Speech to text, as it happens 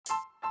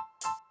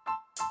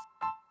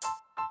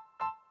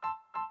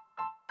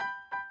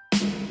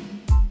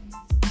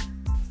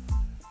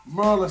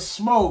Merlin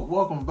Smoke,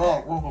 welcome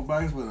back. Welcome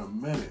back. It's been a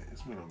minute.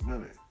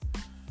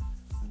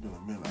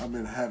 I've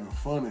been having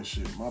fun and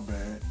shit. My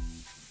bad.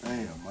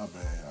 Damn, my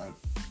bad.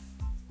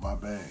 My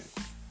bad.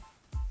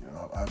 You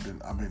know, I've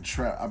been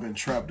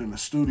trapped in the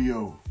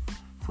studio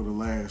for the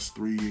last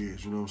 3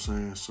 years. You know what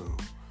I'm saying? So,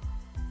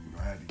 you know,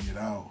 I had to get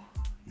out.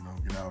 You know,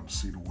 get out and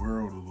see the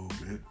world a little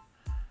bit.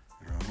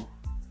 You know,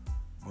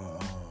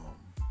 but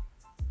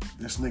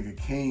this nigga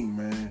King,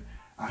 man,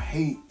 I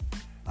hate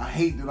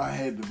that I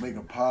had to make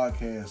a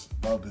podcast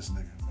about this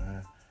nigga,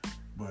 man.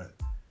 But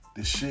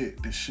this shit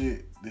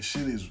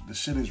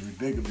is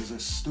ridiculous.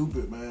 It's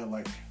stupid, man.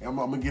 Like, I'm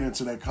gonna get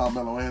into that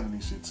Carmelo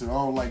Anthony shit too. I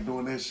don't like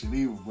doing that shit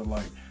either, but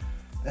like,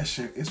 that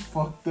shit, it's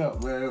fucked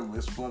up, man.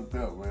 It's fucked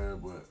up, man.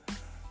 But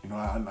you know,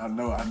 I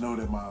know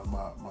that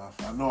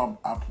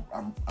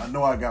I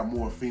know I got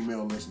more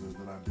female listeners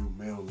than I do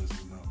male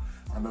listeners.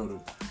 I know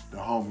the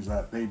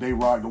homies they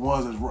rock, the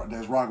ones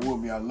that's rocking with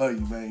me. I love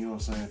you, man. You know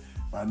what I'm saying?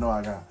 But I know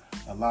I got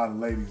a lot of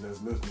ladies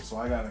that's listening, so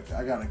I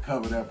gotta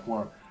cover that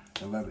part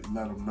and let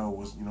them know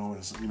what's what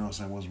I'm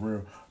saying, what's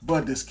real.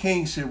 But this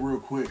King shit, real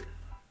quick,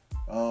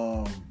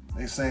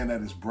 they saying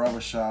that his brother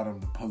shot him.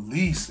 The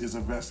police is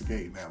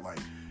investigating that. Like,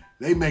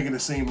 they making it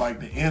seem like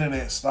the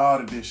internet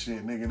started this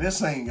shit, nigga.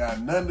 This ain't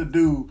got nothing to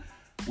do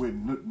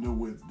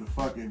with the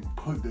fucking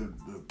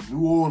the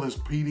New Orleans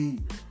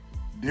PD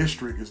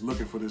district is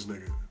looking for this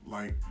nigga.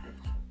 Like,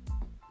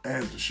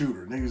 as the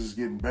shooter. Niggas is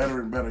getting better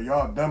and better.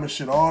 Y'all dumb as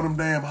shit. All them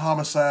damn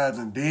homicides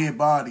and dead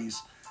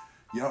bodies.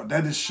 Y'all,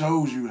 that just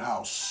shows you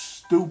how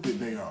stupid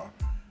they are.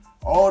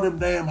 All them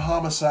damn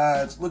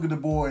homicides. Look at the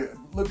boy.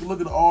 Look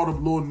at all the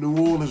little New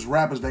Orleans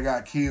rappers that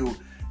got killed.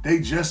 They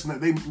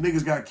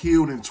niggas got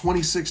killed in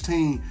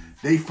 2016.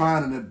 They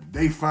finding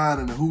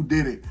the who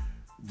did it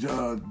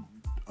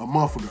a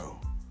month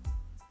ago.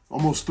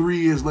 Almost 3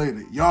 years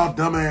later. Y'all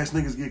dumbass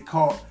niggas get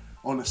caught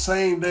on the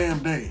same damn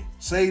day.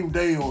 Same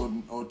day or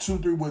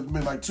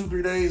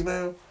 2-3 days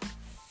now.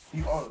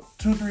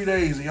 2-3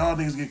 days and y'all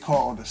niggas get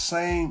caught on the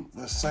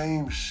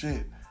same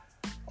shit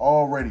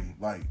already.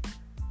 Like,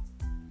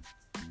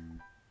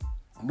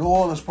 New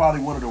Orleans probably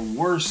one of the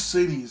worst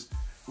cities.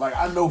 Like,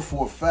 I know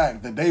for a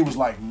fact that they was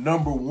like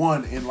number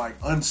one in like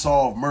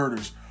unsolved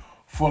murders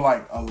for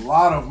like a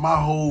lot of my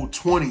whole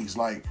 20s.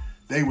 Like,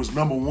 they was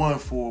number one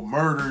for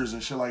murders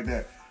and shit like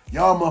that.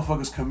 Y'all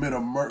motherfuckers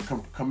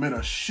commit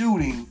a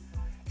shooting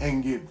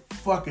and get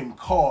fucking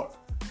caught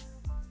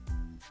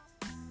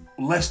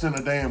less than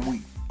a damn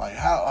week. Like,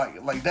 how,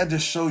 like that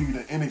just show you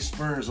the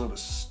inexperience or the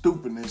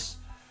stupidness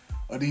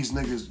of these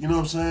niggas. You know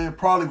what I'm saying?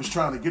 Probably was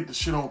trying to get the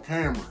shit on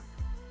camera.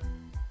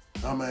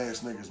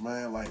 Dumbass niggas,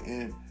 man. Like,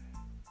 and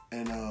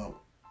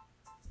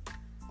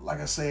like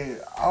I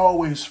said, I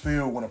always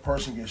feel when a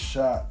person gets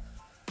shot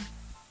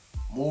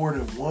more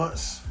than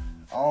once,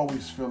 I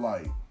always feel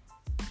like,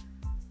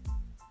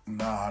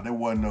 nah, there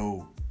wasn't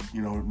no,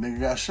 nigga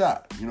got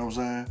shot. You know what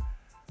I'm saying?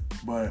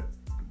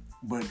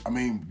 But I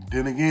mean,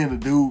 then again, the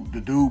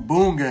dude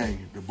Boom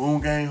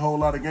Gang, whole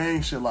lot of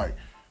gang shit. Like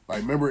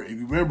remember,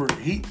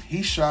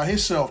 he shot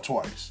himself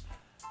twice.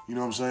 You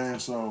know what I'm saying?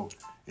 So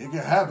it can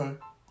happen.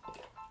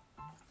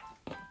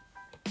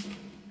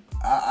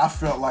 I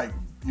felt like,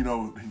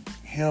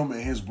 him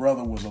and his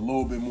brother was a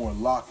little bit more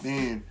locked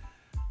in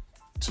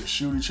to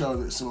shoot each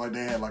other. It seemed like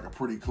they had like a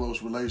pretty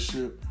close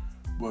relationship.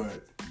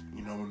 But,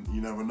 you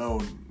never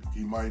know.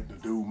 The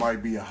dude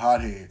might be a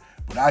hothead.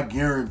 But I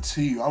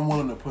guarantee you, I'm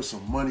willing to put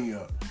some money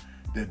up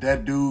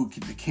that dude,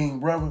 the King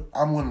brother,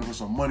 I'm willing to put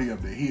some money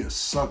up that he a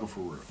sucker for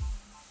real.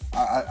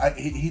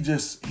 He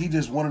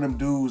just one of them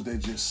dudes that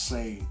just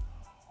say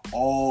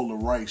all the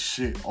right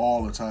shit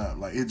all the time.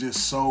 Like, it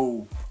just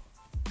so,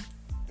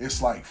 it's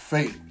like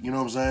fake. You know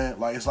what I'm saying?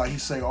 Like, it's like he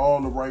say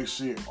all the right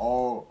shit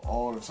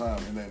all the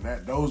time. And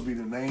then those be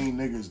the main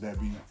niggas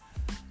that be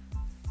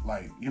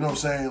like, you know what I'm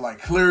saying?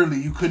 Like, clearly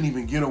you couldn't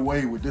even get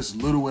away with this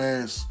little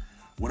ass,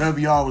 whatever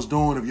y'all was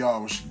doing, if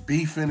y'all was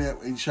beefing at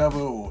each other,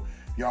 or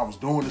y'all was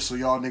doing this so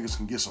y'all niggas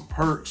can get some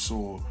perks,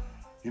 or,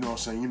 you know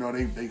what I'm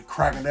saying? They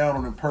cracking down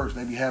on them perks.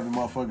 They be having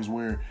motherfuckers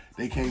where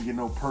they can't get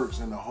no perks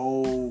in the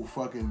whole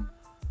fucking,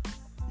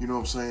 you know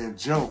what I'm saying,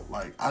 joke.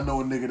 Like, I know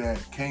a nigga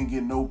that can't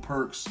get no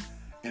perks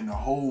in the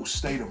whole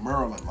state of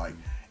Maryland. Like,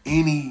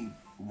 any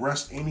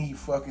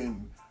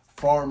fucking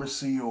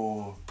pharmacy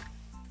or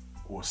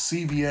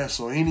CVS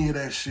or any of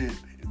that shit,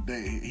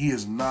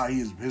 his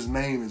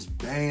name is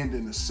banned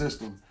in the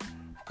system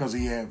because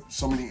he had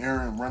so many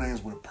errand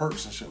run-ins with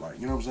perks and shit, like,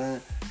 you know what I'm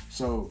saying?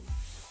 So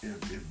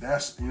if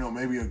that's,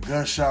 maybe a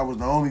gunshot was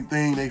the only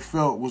thing they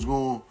felt was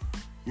going,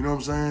 you know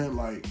what I'm saying?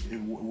 Like,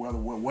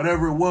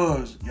 whatever it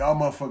was, y'all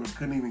motherfuckers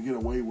couldn't even get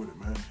away with it,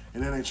 man.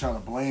 And then they trying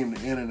to blame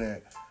the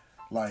internet,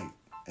 like,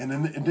 and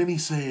then he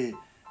said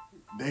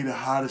they the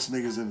hottest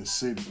niggas in the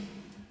city.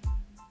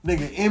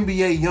 Nigga,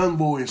 NBA young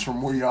boys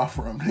from where y'all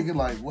from. Nigga,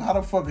 like, well, how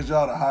the fuck is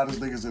y'all the hottest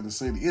niggas in the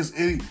city?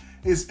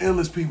 It's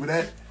endless people.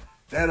 That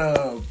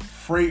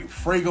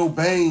Frago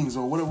Baines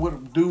or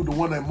what dude, the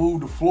one that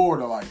moved to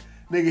Florida, like,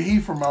 nigga, he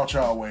from out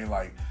y'all way.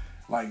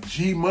 Like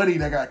G Money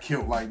that got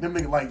killed. Like, them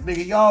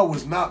nigga, y'all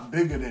was not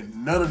bigger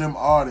than none of them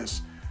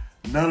artists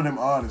None of them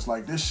artists.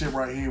 Like, this shit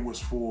right here was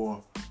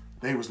for,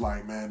 they was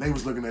like, man, they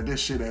was looking at this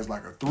shit as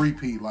like a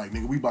three-peat. Like,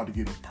 nigga, we about to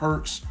get the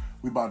perks.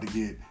 We about to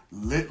get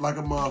lit like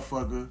a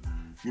motherfucker.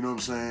 You know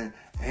what I'm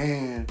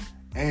saying?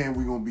 And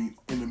we gonna be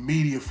in the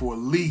media for at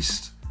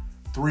least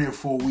 3 or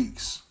 4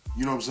 weeks.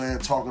 You know what I'm saying?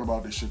 Talking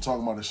about this shit.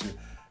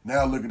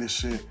 Now look at this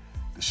shit.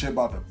 The shit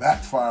about to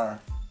backfire.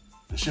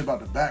 The shit about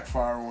to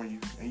backfire on you.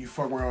 And you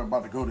fuck around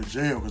about to go to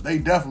jail. Because they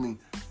definitely,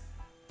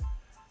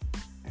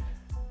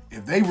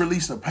 if they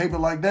release a paper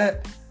like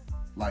that,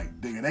 like,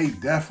 nigga, they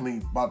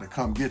definitely about to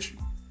come get you.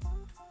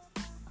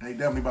 They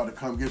definitely about to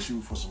come get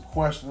you for some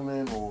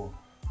questioning or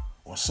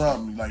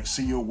something. Like,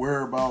 see your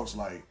whereabouts.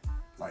 Like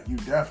you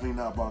definitely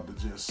not about to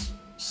just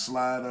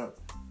slide up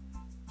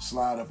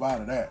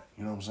out of that.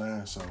 You know what I'm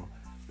saying? So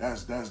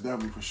that's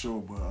definitely for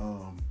sure.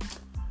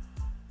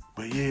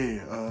 But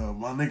yeah,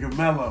 my nigga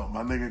Mello,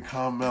 my nigga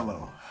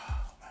Carmelo.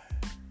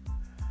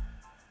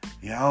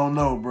 Yeah, I don't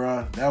know,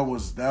 bro. That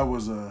was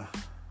a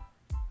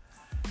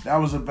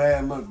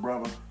bad look,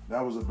 brother.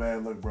 That was a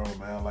bad look, bro,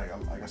 man.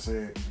 Like I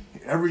said,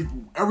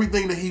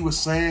 everything that he was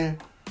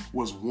saying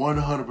was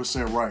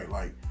 100% right.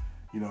 Like,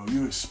 you know,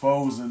 you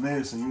exposing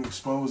this and you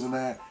exposing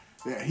that.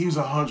 Yeah, he was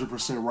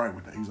 100% right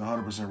with that. He's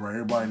 100% right.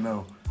 Everybody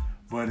know.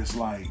 But it's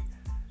like,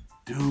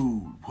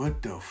 dude,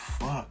 what the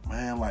fuck,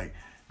 man? Like,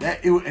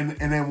 that, and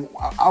then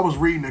I was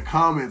reading the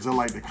comments, and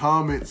like the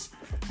comments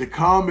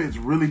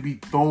really be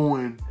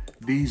throwing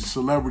these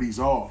celebrities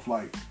off.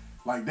 Like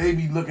they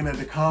be looking at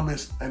the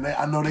comments, and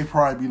I know they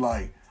probably be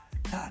like,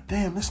 God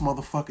damn, this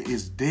motherfucker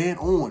is dead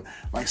on.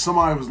 Like,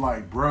 somebody was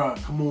like,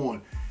 bruh, come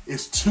on,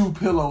 it's 2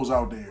 pillows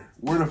out there.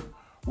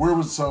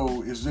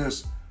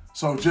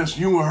 Just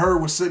you and her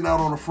was sitting out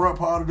on the front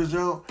part of the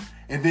jump,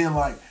 and then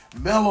like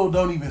Mello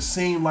don't even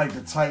seem like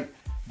the type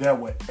that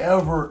would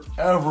ever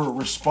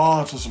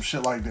respond to some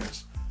shit like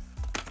this.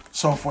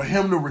 So for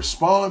him to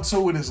respond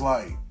to it is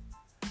like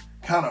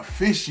kind of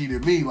fishy to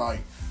me.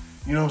 Like,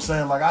 you know what I'm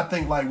saying? Like, I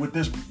think like with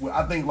this,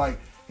 I think like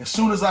as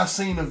soon as I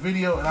seen the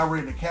video and I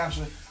read the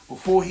caption,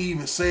 before he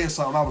even said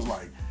something, I was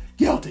like,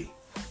 guilty.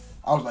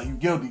 I was like, you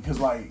guilty, because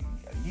like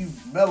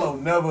Mello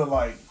never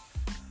like.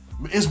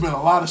 It's been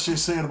a lot of shit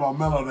said about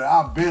Mello that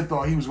I've been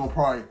thought he was gonna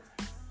probably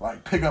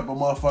like pick up a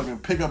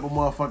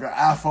motherfucking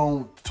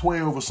iPhone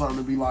 12 or something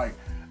and be like,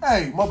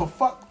 hey,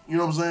 motherfucker, you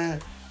know what I'm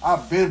saying?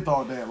 I've been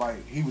thought that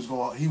like he was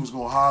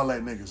gonna holler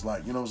at niggas,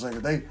 like, you know what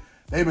I'm saying?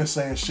 They've been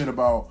saying shit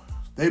about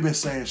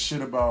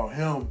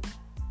him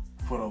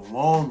for the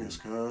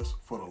longest,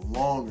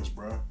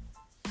 bruh.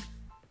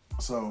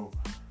 So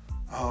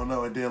I don't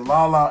know. And then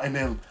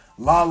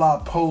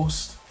Lala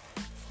post.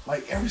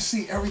 Like,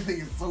 everything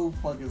is so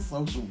fucking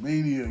social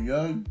media,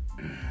 young.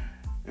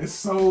 It's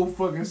so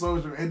fucking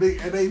social. And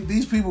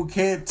these people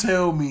can't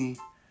tell me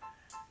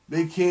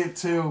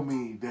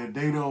that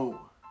they don't,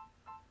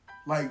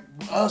 like,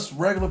 us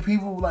regular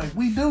people, like,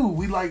 we do.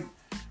 We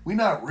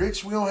not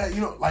rich. We don't have,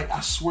 you know, like,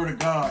 I swear to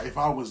God, if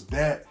I was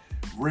that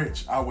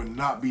rich, I would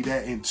not be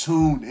that in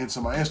tuned into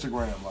my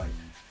Instagram. Like,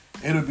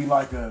 it'll be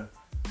like a,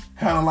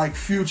 kind of like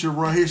Future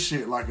run his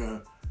shit, like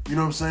a, you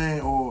know what I'm saying?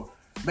 Or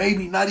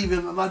maybe not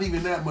even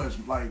that much,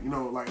 like, you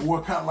know, like,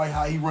 what kind of like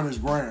how he run his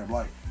gram,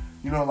 like,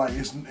 you know, like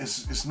it's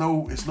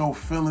no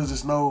feelings,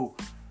 it's no,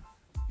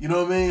 you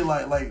know what I mean,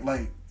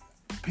 like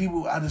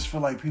people. I just feel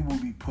like people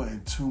be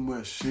putting too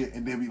much shit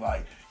and then be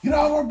like, get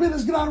out of our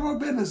business,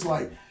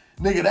 like,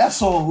 nigga,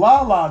 that's on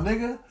Lala,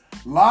 nigga.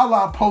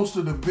 Lala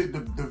posted the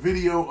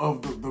video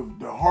of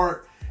the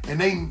heart,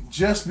 and they,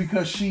 just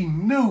because she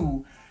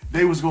knew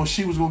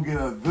she was gonna get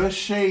a The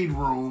Shade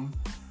Room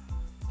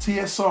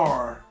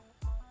TSR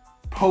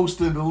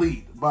post and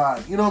delete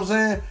by, you know what I'm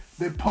saying?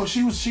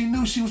 She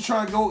knew she was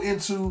trying to go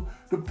into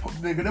the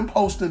nigga. Them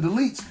post and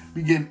deletes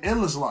be getting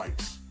endless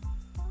likes.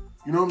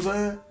 You know what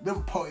I'm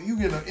saying? You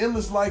get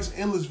endless likes,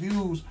 endless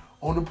views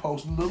on the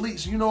post and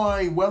deletes. You know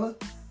I ain't welling.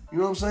 You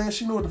know what I'm saying?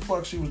 She knew what the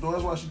fuck she was doing.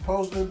 That's why she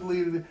posted and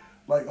deleted it.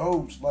 Like,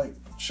 oh, like,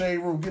 Shade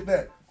Room, get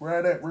that,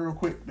 grab that real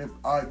quick. Then,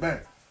 all right,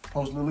 bang,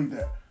 post and delete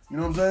that. You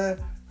know what I'm saying?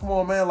 Come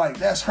on, man, like,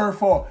 that's her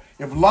fault.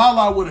 If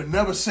Lala would have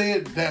never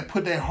said that,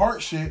 put that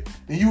heart shit,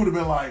 then you would have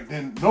been like,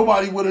 then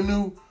nobody would have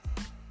knew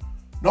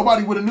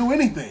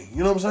anything.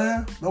 You know what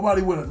I'm saying?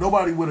 Nobody would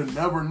have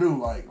never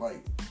knew. Like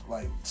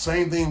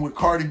same thing with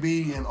Cardi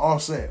B and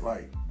Offset.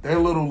 Like, their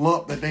little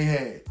lump that they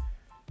had.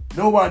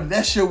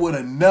 That shit would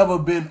have never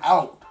been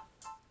out.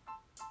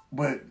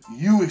 But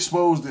you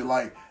exposed it.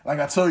 Like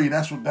I told you,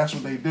 that's what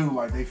they do.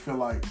 Like, they feel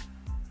like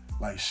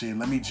shit,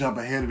 let me jump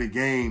ahead of the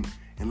game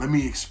and let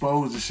me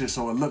expose this shit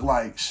so it look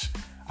like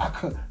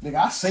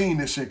I seen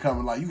this shit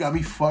coming. Like, you got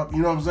me fucked.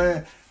 You know what I'm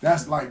saying?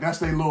 That's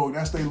their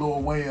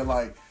little way of,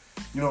 like,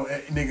 you know,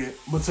 nigga,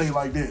 I'm gonna tell you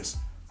like this.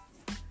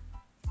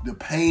 The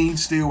pain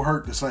still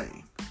hurt the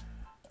same.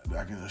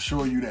 I can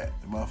assure you that.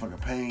 The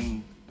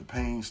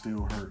pain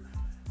still hurt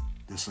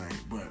the same.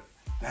 But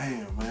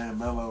damn, man,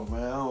 Mello,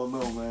 man, I don't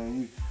know,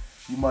 man.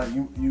 You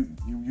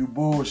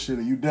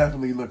bullshitting. You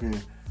definitely looking,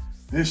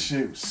 this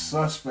shit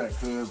suspect,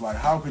 cause like,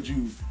 how could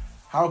you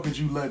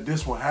let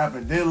this one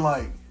happen? Then,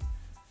 like,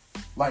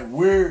 Like,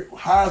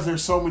 how is there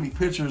so many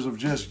pictures of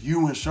just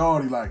you and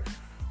Shorty? Like,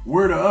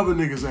 where the other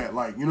niggas at?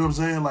 Like, you know what I'm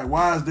saying? Like,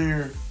 why is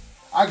there...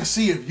 I could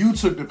see if you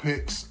took the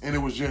pics and it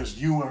was just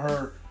you and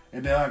her,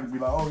 and then I could be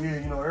like, oh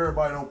yeah, you know,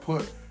 everybody don't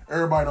put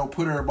everybody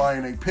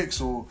in their pics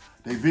or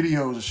their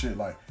videos and shit.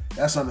 Like,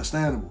 that's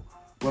understandable.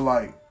 But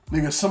like,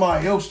 nigga,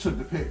 somebody else took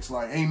the pics.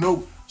 Like,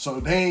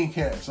 so they ain't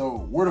cat. So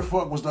where the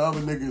fuck was the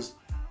other niggas?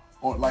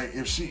 Or like,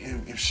 if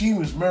she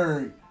was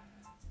married,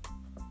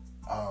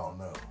 I don't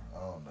know.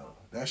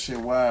 That shit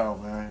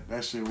wild, man.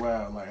 That shit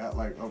wild.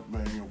 Oh,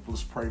 man, you know,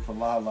 let's pray for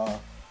Lala.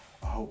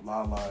 I hope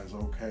Lala is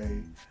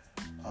okay.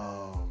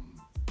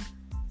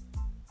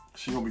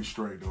 She gonna be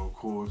straight though, of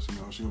course. You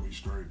know, she gonna be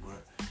straight.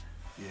 But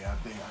yeah, I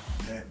think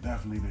that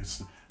definitely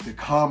the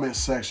comment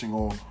section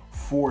gonna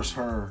force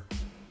her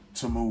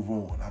to move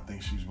on. I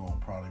think she's gonna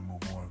probably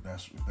move on if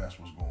that's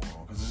what's going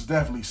on. Because it's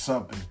definitely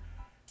something.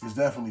 It's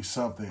definitely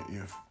something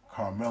if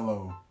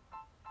Carmelo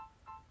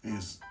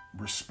is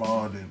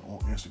responding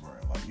on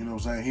Instagram. Like, you know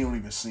what I'm saying? He don't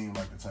even seem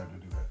like the type to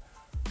do that.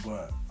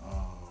 But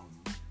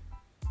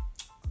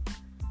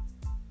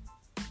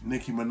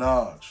Nicki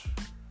Minaj.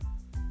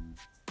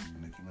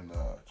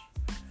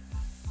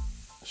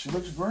 She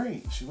looks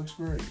great. She looks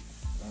great.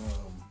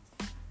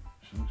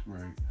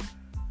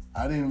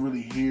 I didn't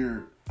really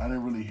hear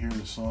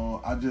the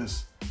song. I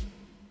just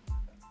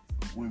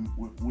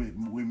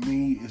with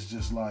me, it's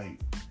just like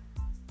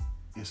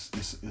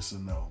it's a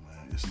no,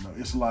 man. It's a no.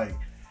 It's like,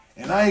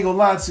 and I ain't gonna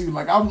lie to you.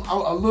 Like, I'm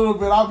a little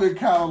bit. I've been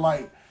kind of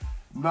like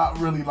not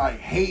really like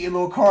hating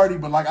on Cardi,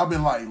 but like I've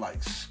been like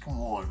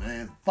come on,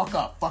 man, fuck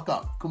up,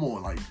 come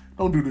on, like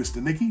don't do this to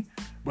Nicki.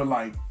 But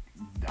like,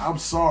 I'm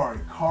sorry,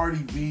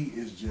 Cardi B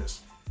is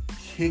just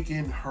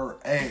kicking her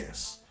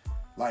ass.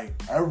 Like,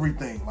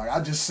 everything. Like, I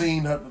just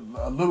seen a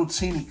little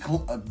teeny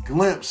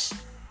glimpse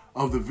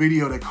of the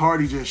video that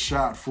Cardi just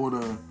shot for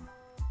the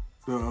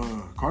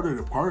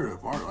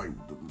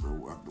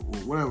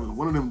whatever,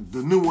 one of them,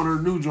 one of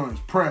her new joints,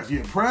 press.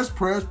 That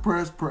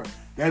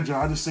joint,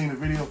 I just seen the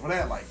video for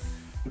that. Like,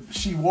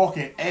 she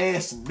walking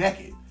ass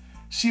naked.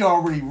 She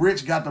already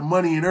rich, got the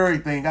money and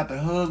everything, got the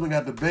husband,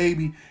 got the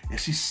baby, and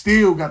she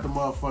still got the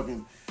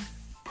motherfucking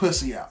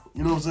pussy out.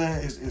 You know what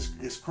I'm saying?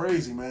 It's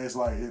crazy, man. It's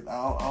like,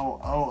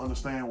 I don't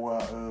understand why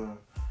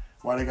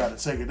they got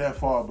to take it that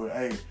far. But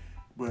hey,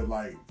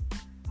 like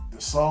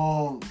the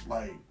song,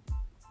 like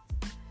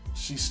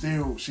she's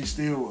still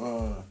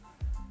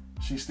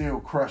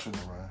crushing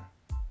her, man.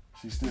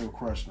 She's still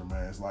crushing her,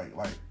 man. It's like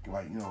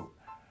you know,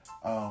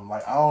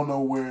 like I don't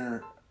know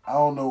where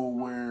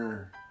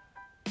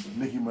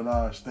Nicki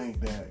Minaj think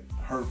that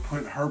her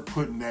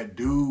putting that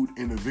dude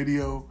in the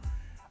video.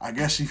 I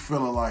guess she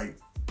feeling like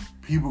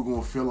people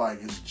gonna feel like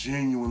it's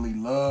genuinely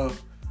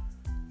love,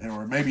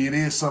 or maybe it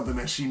is something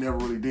that she never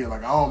really did.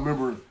 Like, I don't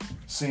remember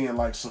seeing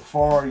like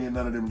Safari and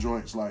none of them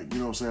joints, like, you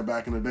know what I'm saying,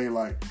 back in the day,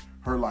 like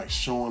her like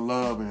showing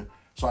love. And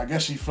so I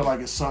guess she feel like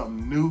it's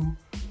something new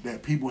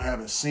that people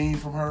haven't seen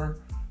from her.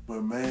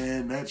 But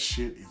man, that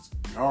shit is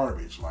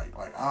garbage. Like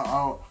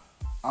I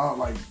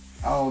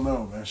don't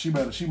know, man. She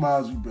might as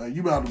well,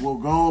 you better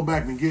go on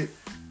back and get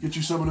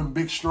you some of them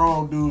big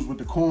strong dudes with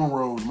the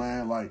cornrows,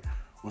 man. Like,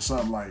 or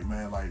something, like,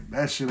 man, like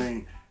that shit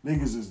ain't,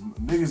 niggas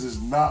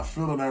is not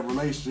feeling that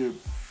relationship,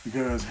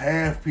 because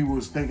half people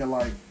is thinking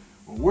like,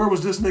 well, where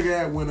was this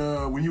nigga at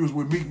when you was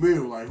with Meek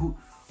Mill? Like, who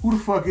the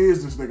fuck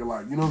is this nigga?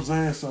 Like, you know what I'm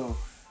saying? So,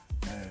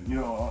 and you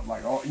know,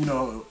 like,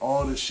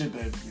 all this shit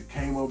that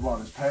came up about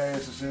his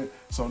past and shit.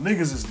 So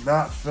niggas is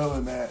not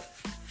feeling that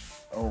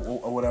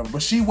or whatever.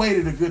 But she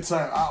waited a good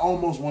time. I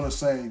almost want to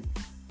say,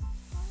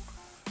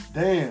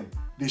 damn,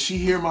 did she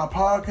hear my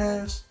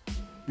podcast?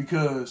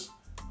 Because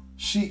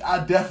I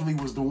definitely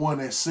was the one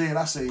that said,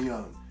 I said,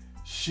 young,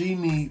 she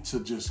need to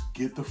just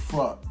get the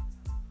fuck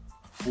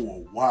for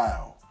a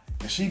while.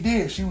 And she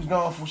did. She been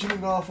gone for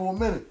a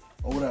minute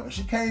or whatever.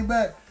 She came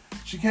back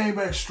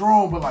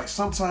strong, but like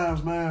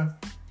sometimes, man,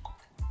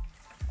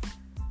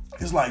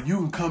 it's like you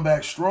can come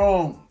back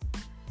strong.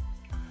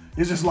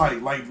 It's just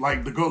like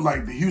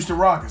the Houston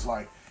Rockets,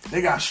 like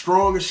they got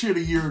strong as shit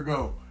a year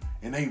ago.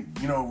 And they,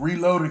 you know,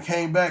 reloaded,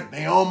 came back.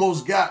 They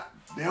almost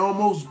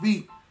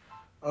beat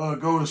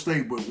Golden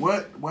State, but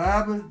what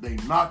happened? They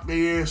knocked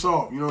their ass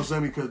off. You know what I'm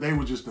saying? Because they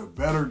were just a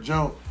better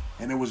jump,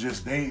 and it's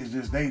just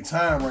their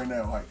time right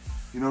now. Like,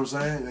 you know what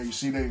I'm saying? And you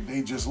see,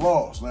 they just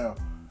lost. Now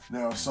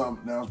it's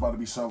about to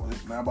be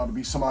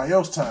somebody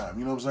else's time.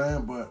 You know what I'm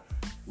saying? But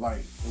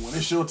like, when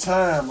it's your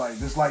time, like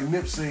just like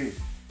Nip said,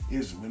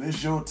 when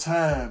it's your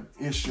time,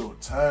 man.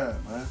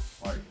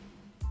 Like,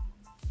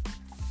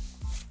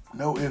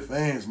 no ifs,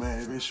 ands,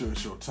 man. If it's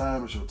your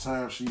time, it's your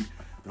time. She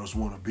just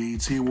want a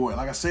BET award.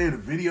 Like I said, the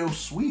video's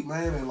sweet,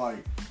 man, and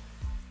like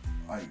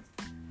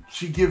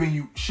she giving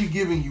you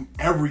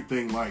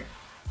everything. Like,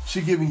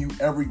 she giving you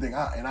everything.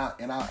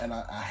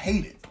 I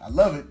hate it. I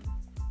love it,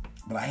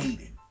 but I hate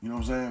it. You know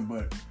what I'm saying?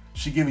 But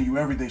she giving you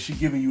everything. She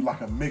giving you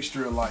like a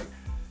mixture of like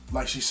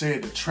she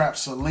said, the Trap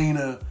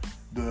Selena,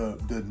 the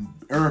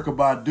Erykah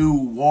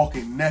Badu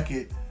walking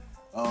naked.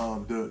 You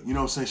know what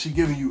I'm saying? She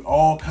giving you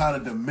all kind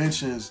of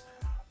dimensions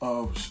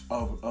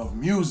of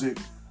music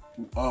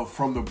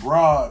from the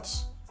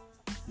broads,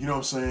 you know what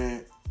I'm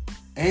saying?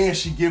 And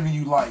she giving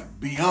you like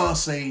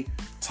Beyonce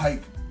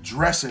type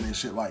dressing and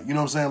shit, like, you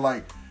know what I'm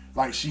saying?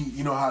 Like she,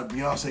 you know how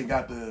Beyonce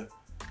got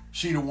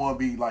she the one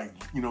be like,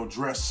 you know,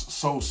 dressed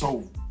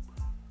so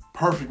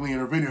perfectly in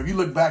her video. If you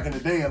look back in the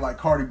day at like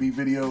Cardi B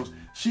videos,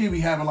 she'd be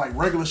having like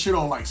regular shit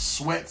on, like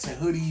sweats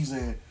and hoodies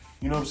and,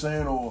 you know what I'm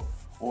saying?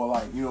 Or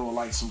like, you know,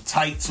 like some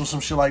tights or some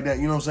shit like that,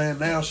 you know what I'm saying?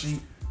 Now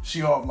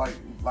she off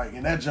like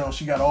in that jump,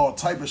 she got all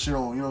type of shit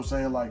on, you know what I'm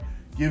saying? Like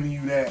giving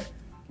you that,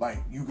 like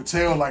you could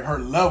tell like her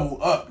level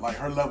up, like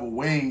her level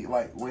way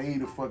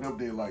the fuck up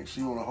there. Like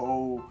she on a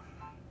whole,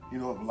 you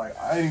know, like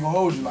I ain't gonna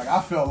hold you. Like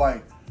I felt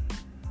like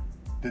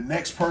the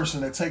next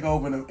person that take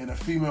over in a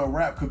female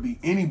rap could be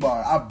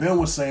anybody. I've been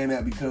with saying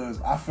that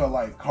because I felt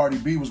like Cardi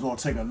B was gonna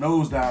take a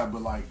nosedive,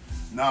 but like,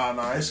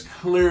 nah, it's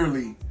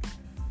clearly,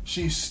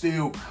 she's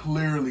still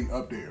clearly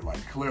up there.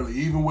 Like clearly,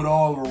 even with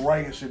all of the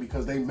writing shit,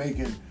 because they're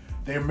making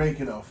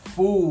a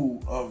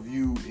fool of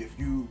you if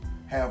you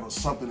have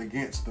something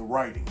against the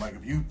writing. Like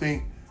if you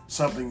think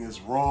something is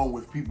wrong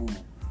with people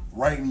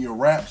writing your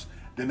raps,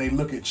 then they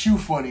look at you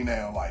funny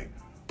now, like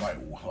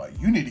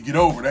you need to get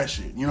over that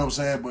shit. You know what I'm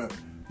saying? But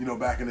you know,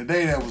 back in the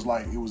day, that was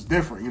like, it was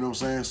different. You know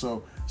what I'm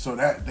saying? So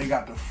that they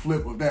got the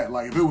flip of that.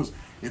 Like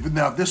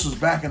if this was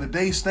back in the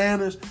day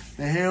standards,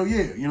 then hell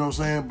yeah. You know what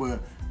I'm saying?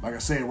 But like I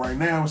said, right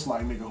now it's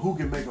like, nigga, who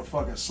can make a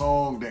fucking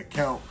song that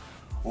count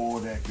or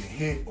that can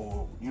hit,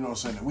 or you know what I'm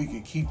saying, that we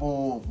can keep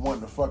on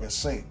wanting to fucking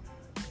sing,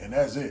 and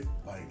that's it.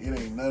 Like it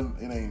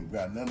ain't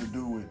got nothing to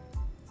do with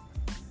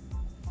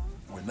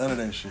none of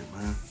that shit,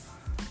 man.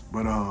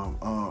 But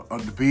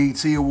the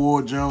BET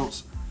Award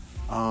Jones,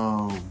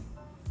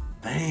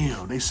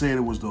 damn, they said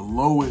it was the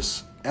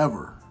lowest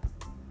ever.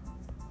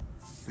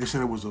 They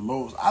said it was the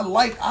lowest. I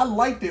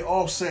liked the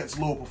Offset's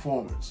low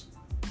performance.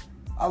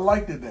 I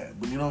liked it that,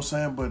 but you know what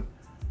I'm saying? But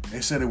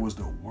they said it was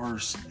the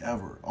worst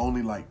ever.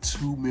 Only like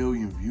 2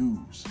 million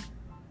views.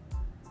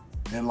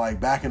 And like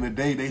back in the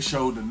day, they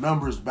showed the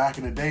numbers back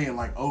in the day in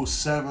like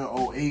 07,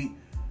 08,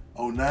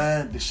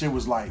 09. The shit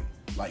was like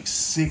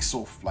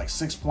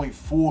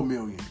 6.4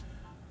 million.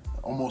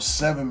 Almost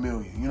 7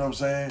 million. You know what I'm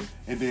saying?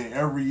 And then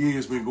every year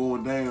it's been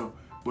going down.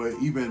 But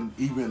even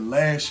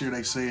last year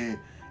they said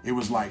it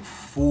was like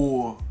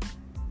four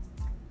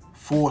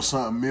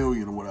something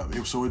million or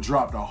whatever. So it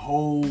dropped a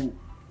whole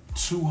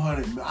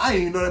 200. I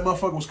didn't even know that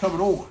motherfucker was coming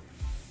on.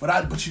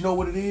 But you know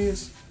what it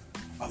is?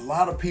 A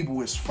lot of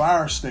people is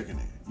fire sticking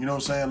it. You know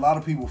what I'm saying? A lot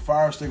of people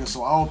fire sticking.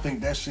 So I don't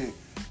think that shit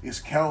is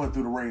counting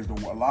through the ratings. A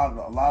lot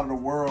of the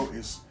world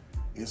is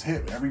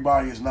hip.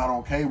 Everybody is not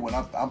on cable. And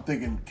I'm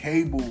thinking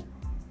cable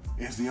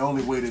is the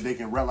only way that they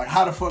can rap. Like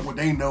how the fuck would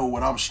they know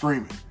when I'm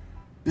streaming?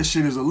 This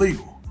shit is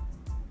illegal.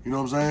 You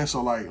know what I'm saying?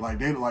 So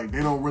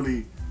they don't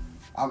really.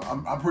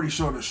 I'm pretty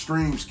sure the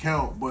streams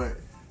count, but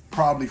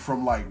probably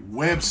from like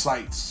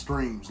website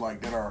streams like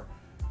that are,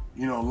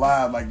 you know,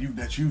 live, like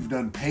that you've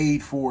done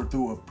paid for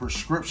through a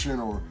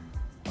prescription or,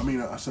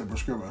 I said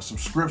prescription, a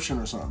subscription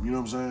or something. You know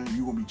what I'm saying?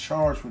 You gonna be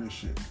charged for this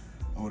shit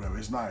or whatever.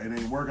 It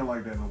ain't working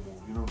like that no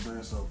more. You know what I'm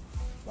saying? So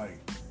like,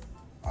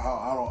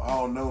 I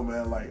don't know,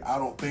 man. Like I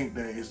don't think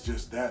that it's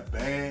just that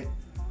bad.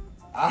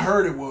 I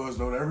heard it was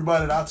though.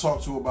 Everybody that I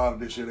talked to about it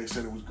this year, they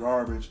said it was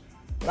garbage.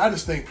 But I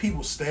just think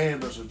people's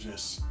standards are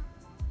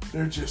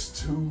they're just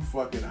too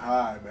fucking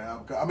high,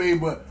 man.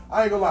 But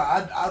I ain't gonna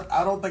lie.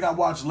 I don't think I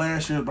watched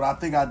last year, but I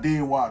think I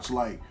did watch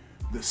like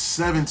the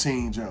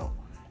 17 jump.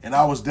 And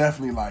I was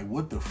definitely like,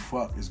 what the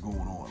fuck is going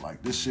on?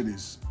 Like this shit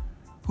is,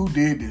 who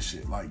did this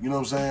shit? Like, you know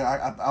what I'm saying?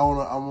 I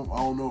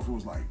don't know if it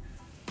was like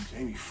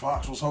Jamie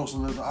Foxx was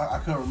hosting this. I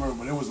couldn't remember,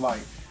 but it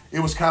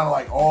was kind of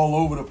like all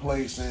over the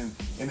place. And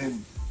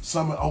then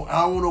some, I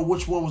don't know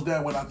which one was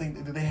that one. I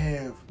think, did they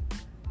have,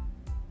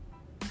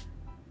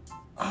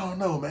 I don't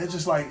know, man. It's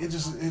just like, it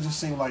just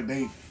seemed like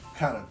they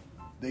kind of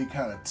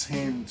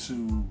tend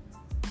to,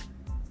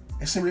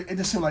 it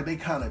just seemed like they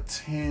kind of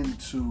tend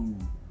to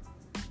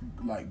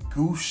like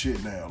goof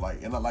shit now.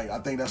 Like, and I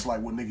think that's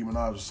like what Nicki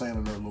Minaj was saying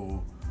in her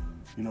little,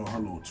 you know, her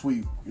little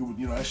tweet. It was,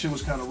 you know, that shit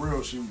was kind of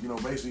real. She, you know,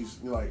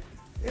 basically, like,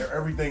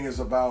 everything is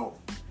about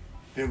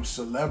them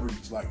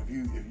celebrities. Like, if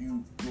you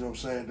know what I'm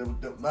saying, them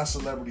not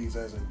celebrities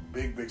as in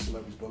big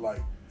celebrities, but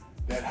like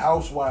that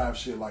housewife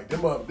shit. Like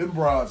them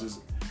broads is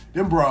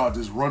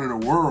running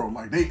the world.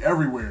 Like they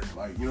everywhere.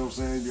 Like, you know what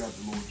I'm saying. You got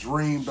the little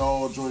Dream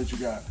Doll joints. You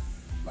got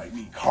like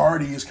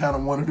Cardi is kind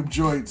of one of them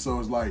joints. So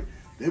it's like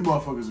them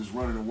motherfuckers is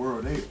running the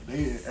world. They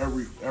in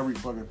every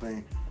fucking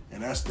thing,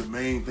 and that's the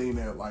main thing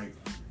that, like,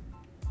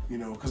 you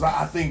know, because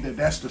I think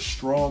that's the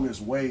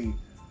strongest way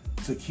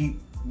to keep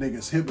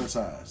niggas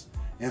hypnotized.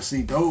 And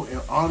see, though,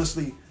 and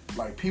honestly,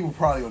 like, people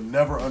probably will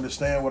never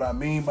understand what I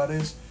mean by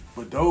this,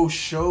 but those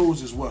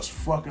shows is what's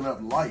fucking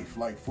up life.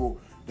 Like,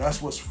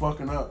 that's what's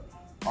fucking up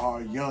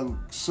our young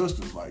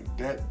sisters. Like,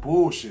 that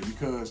bullshit,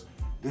 because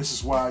this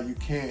is why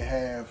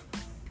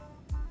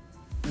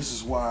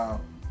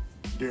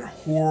they're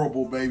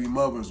horrible baby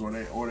mothers, or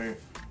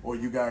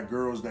you got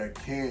girls that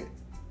can't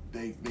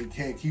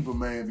keep a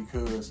man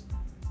because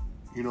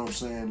You know what I'm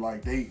saying?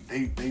 Like they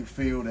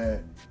feel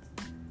that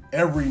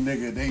every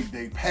nigga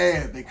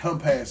they come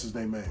past as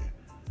they man.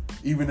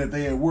 Even if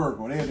they at work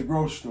or they at the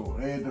grocery store,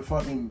 they at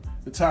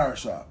the tire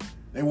shop.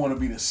 They want to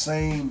be the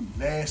same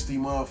nasty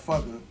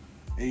motherfucker.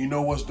 And you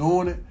know what's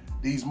doing it?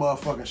 These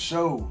motherfucking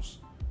shows.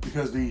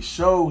 Because these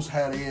shows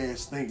had their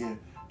ass thinking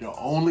the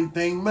only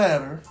thing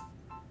matter.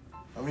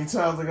 How many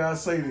times I gotta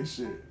say this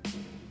shit?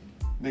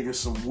 Nigga,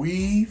 some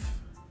weave,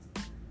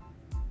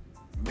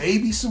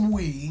 maybe some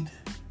weed,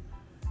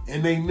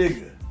 and they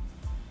nigga,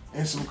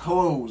 and some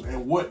clothes,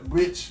 and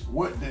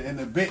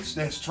the bitch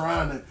that's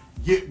trying to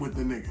get with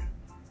the nigga.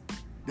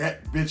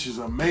 That bitch is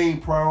a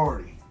main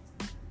priority.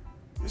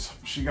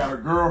 She got her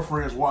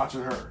girlfriends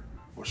watching her,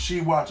 or she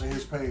watching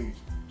his page,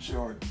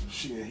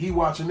 he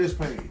watching this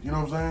page. You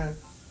know what I'm saying?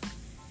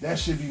 That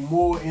should be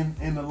more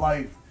in the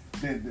life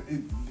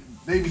than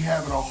they be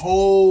having a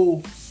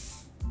whole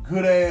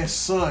good ass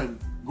son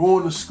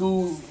going to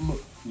school.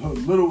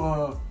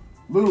 Little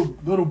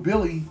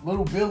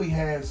Billy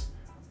has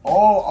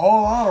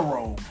all honor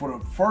roll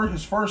for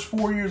his first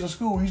 4 years of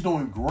school. He's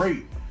doing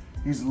great.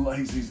 He's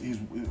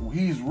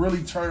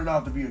really turning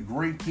out to be a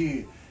great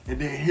kid.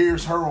 And then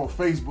here's her on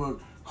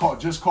Facebook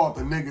caught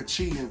the nigga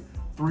cheating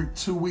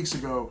 2 weeks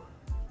ago,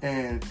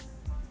 and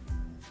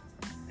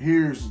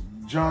here's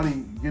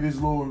Billy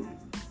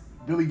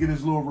get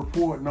his little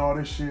report and all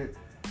this shit,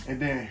 and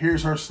then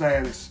here's her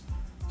status.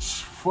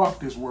 Fuck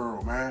this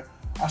world, man.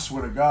 I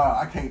swear to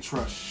God, I can't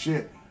trust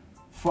shit.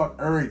 Fuck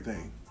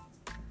everything.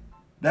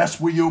 That's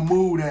where your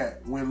mood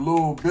at when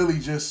Lil Billy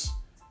just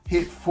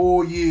hit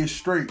 4 years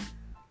straight,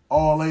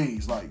 all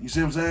A's. Like, you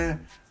see what I'm saying?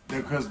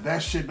 Because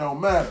that shit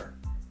don't matter.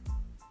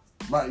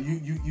 Like,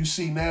 you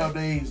see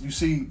nowadays, you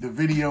see the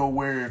video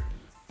where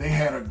they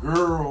had a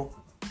girl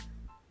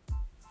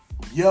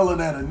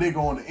yelling at a nigga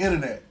on the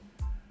internet.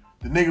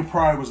 The nigga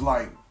probably was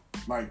like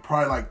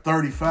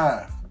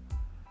 35.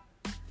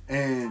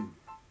 And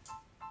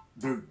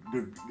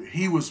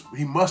he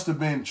must have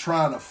been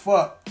trying to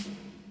fuck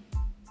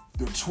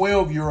the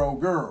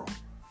 12-year-old girl,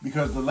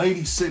 because the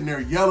lady's sitting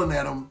there yelling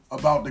at him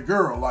about the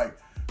girl. Like,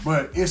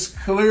 but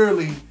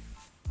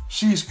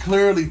she's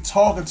clearly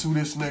talking to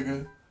this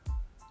nigga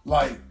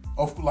like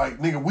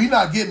nigga,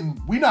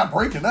 we not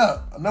breaking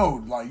up.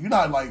 No, like, you're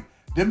not, like,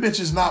 them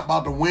bitches not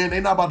about to win. They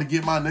not about to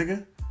get my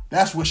nigga.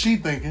 That's what she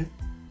thinking.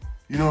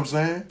 You know what I'm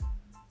saying?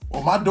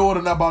 Or my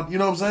daughter not about, you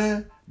know what I'm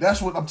saying?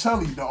 That's what I'm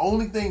telling you. The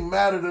only thing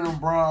matter to them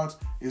broads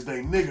is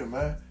they nigga,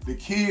 man. The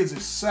kids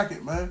is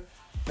second, man.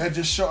 That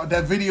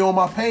video on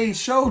my page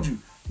showed you.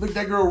 Look,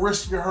 that girl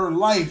risking her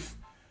life.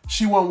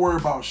 She wasn't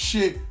worried about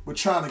shit, but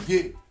trying to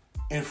get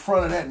in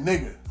front of that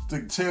nigga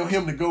to tell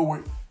him to go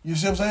with, you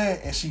see what I'm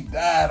saying? And she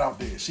died out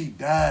there. She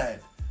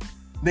died.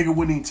 Nigga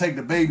wouldn't even take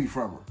the baby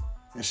from her.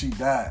 And she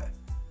died.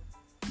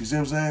 You see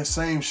what I'm saying?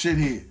 Same shit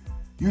here.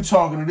 You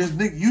talking to this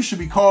nigga, you should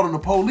be calling the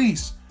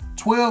police.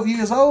 12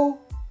 years old?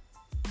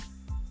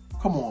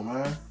 Come on,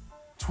 man.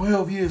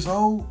 12 years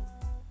old?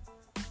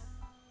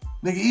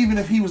 Nigga, even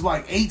if he was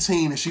like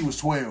 18 and she was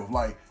 12,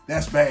 like,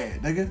 that's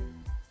bad, nigga.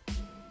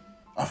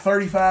 A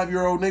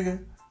 35-year-old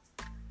nigga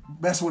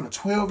messing with a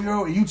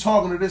 12-year-old, and you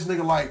talking to this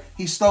nigga like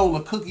he stole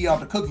a cookie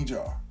out the cookie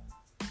jar.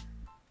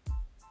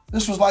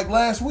 This was like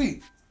last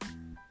week.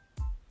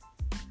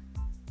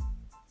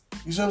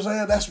 You see what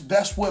I'm saying?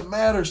 That's what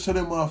matters to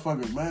them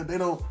motherfuckers, man. They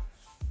don't.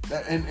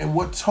 And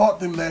what taught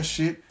them that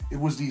shit? It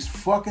was these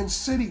fucking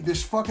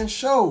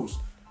shows,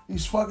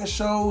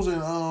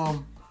 and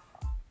on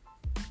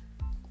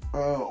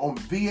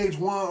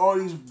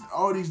VH1,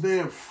 all these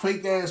damn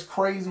fake ass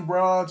crazy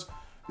broads.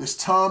 This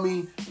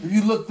Tommy. If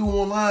you look through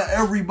online,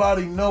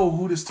 everybody know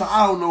who this.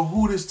 I don't know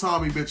who this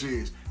Tommy bitch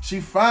is. She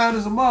fine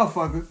as a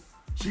motherfucker.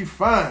 She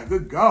fine.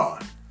 Good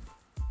God.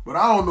 But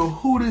I don't know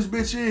who this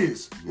bitch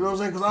is. You know what I'm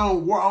saying? Because I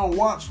don't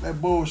watch that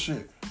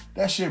bullshit.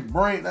 That shit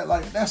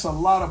that's a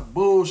lot of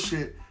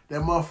bullshit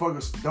that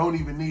motherfuckers don't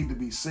even need to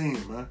be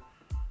seeing, man.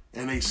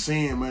 And they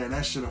seeing, man,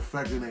 that shit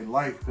affecting their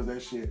life because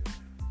that shit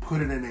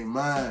put it in their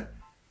mind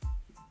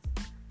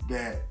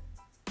that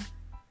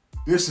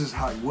this is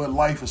what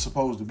life is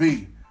supposed to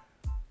be.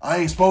 I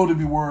ain't supposed to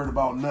be worried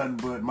about nothing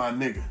but my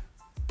nigga.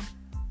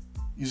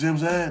 You see what I'm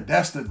saying?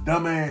 That's the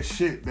dumbass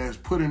shit that's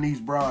put in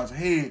these broads'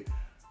 head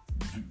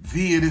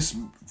via this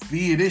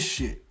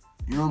shit.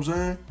 You know what I'm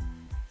saying?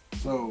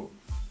 So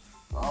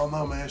I don't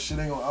know, man. Shit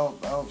ain't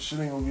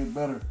gonna get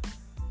better.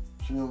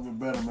 Shit ain't gonna get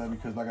better, man.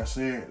 Because like I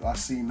said, I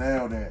see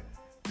now that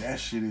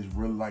shit is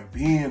really like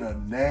being a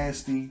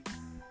nasty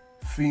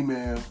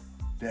female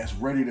that's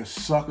ready to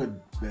suck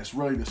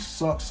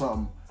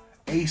something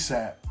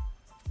ASAP,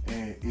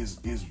 and is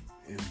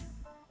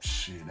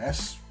shit.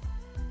 That's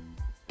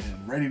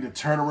and ready to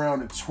turn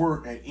around and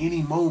twerk at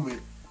any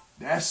moment.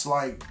 That's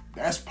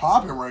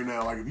popping right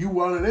now. Like if you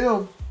one of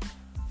them,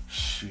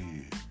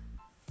 shit,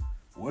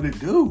 what it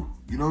do?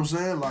 You know what I'm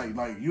saying?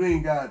 Like you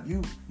ain't got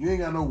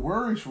no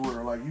worries for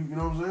her. Like you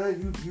know what I'm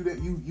saying? You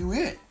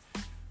it.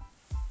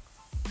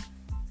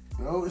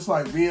 You know, it's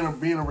like being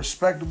a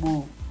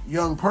respectable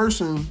young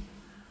person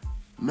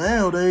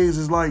nowadays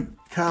is like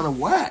kind of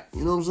whack.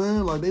 You know what I'm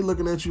saying? Like, they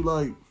looking at you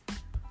like,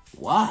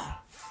 why?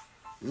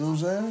 You know what I'm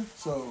saying?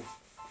 So,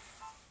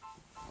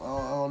 I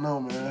don't know,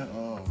 man.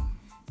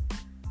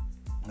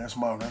 That's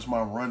my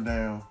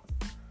rundown.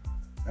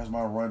 That's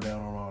my rundown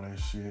on all that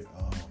shit.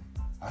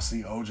 I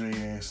see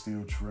OJ ass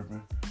still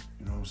tripping.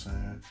 You know what I'm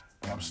saying?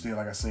 But I'm still,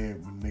 like I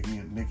said, with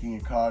Nicki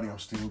and Cardi, I'm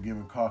still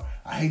giving Cardi.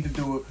 I hate to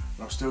do it,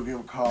 but I'm still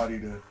giving Cardi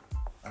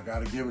I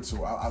gotta give it to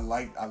her. I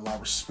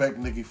respect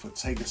Nicki for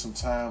taking some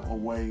time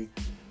away.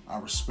 I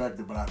respect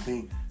it, but I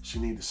think she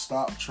need to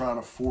stop trying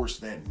to force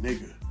that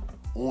nigga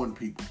on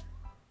people.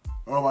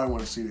 Nobody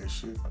want to see that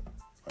shit.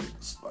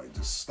 Like,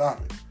 just stop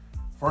it.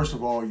 First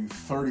of all, you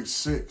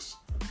 36,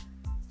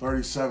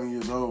 37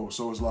 years old,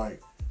 so it's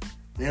like,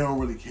 they don't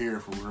really care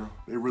for real.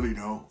 They really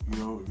don't. You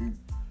know, if you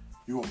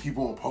gonna keep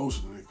on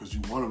posting it because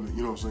you want them to,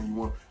 you know what I'm saying? You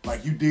want,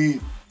 like, you did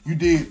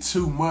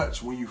too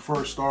much when you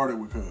first started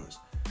with Cuz.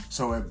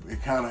 So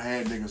it kind of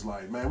had niggas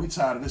like, man, we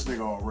tired of this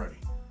nigga already.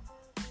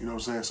 You know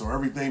what I'm saying? So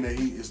everything that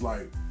he is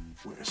like,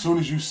 as soon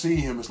as you see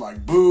him, it's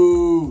like,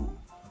 boo.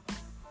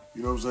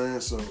 You know what I'm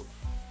saying? So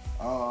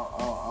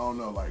I don't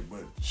know, like,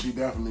 but she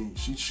definitely,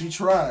 she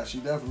tried. She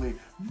definitely,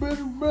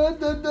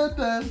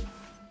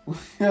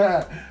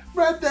 yeah,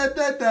 like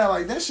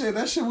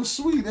that shit was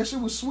sweet. That shit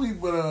was sweet,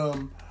 but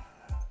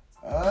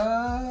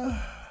I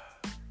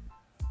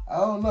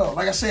don't know.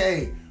 Like I said,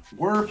 hey,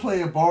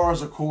 wordplay and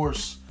bars, of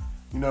course,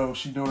 you know,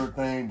 she doing her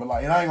thing, but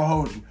like, and I ain't gonna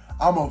hold you.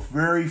 I'm a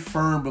very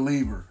firm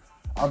believer.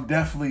 I'm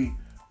definitely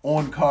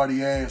on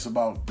Cardi ass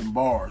about them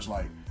bars.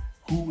 Like,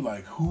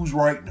 who's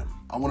writing them?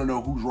 I want to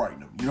know who's writing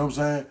them. You know what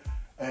I'm saying?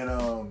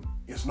 And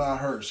it's not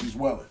her. She's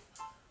welling.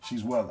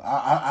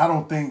 I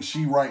don't think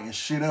she writing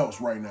shit else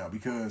right now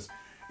because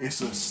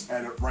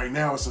right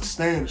now it's a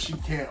standard. She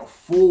can't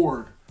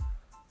afford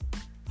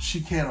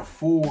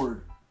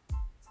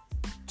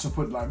to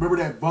put, like, remember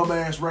that bum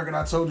ass record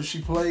I told you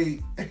she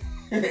played?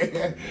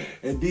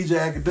 And DJ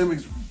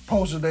Academics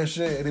posted that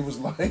shit, and it was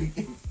like,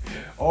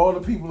 all the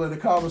people in the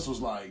comments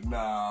was like,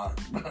 nah,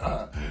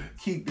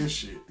 keep this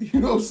shit. You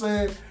know what I'm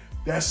saying?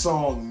 That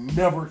song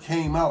never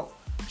came out.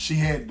 She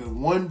had the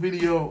one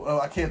video,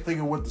 I can't think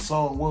of what the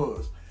song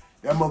was.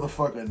 That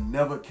motherfucker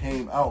never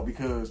came out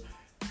because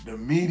the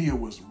media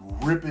was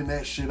ripping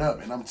that shit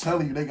up. And I'm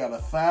telling you, they got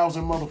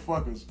 1,000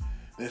 motherfuckers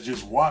that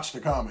just watch the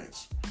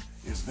comments.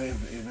 If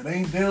it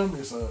ain't them,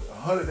 it's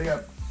 100. They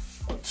got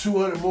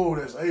 200 more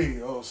that's, hey,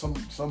 some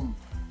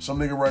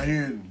nigga right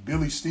here,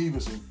 Billy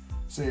Stevenson,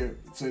 said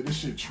this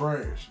shit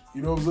trash.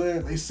 You know what I'm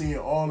saying? They seeing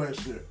all that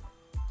shit.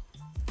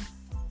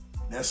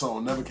 That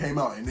song never came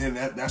out. And then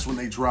that's when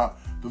they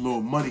dropped the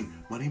little money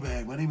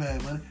bag.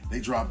 They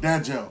dropped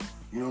that jump.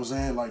 You know what I'm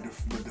saying? Like,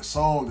 but the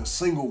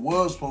single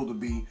was supposed to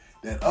be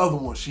that other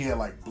one. She had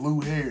like blue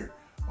hair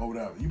or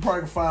whatever. You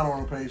probably can find her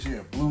on her page. She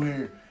had blue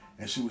hair,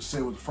 and she was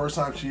saying, it was the first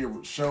time she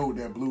ever showed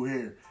that blue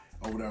hair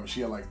or whatever.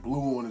 She had like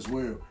blue on as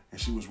well, and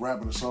she was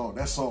rapping the song.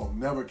 That song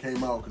never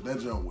came out because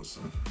that jump was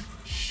some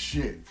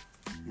shit.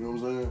 You know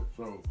what I'm saying?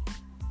 So,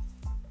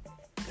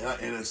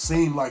 and it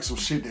seemed like some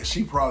shit that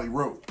she probably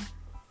wrote.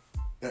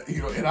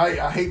 You know, and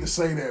I hate to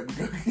say that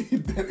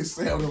because it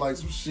sounded like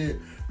some shit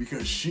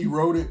because she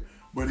wrote it,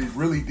 but it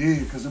really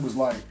did because it was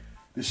like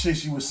the shit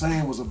she was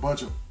saying was a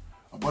bunch of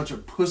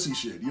pussy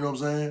shit. You know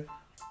what I'm saying?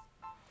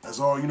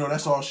 That's all. You know,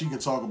 that's all she can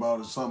talk about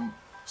is something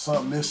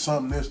this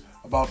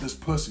about this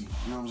pussy.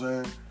 You know what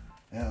I'm saying?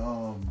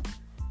 And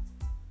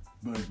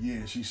but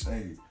yeah, she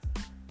stayed.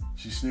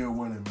 She's still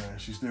winning, man.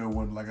 She's still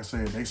winning. Like I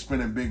said, they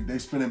spending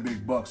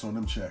big bucks on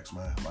them checks,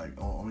 man. Like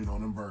on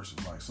them verses.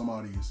 Like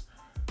somebody is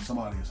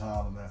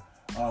hollering at.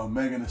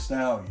 Megan Thee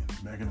Stallion.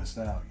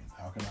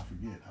 How can I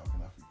forget?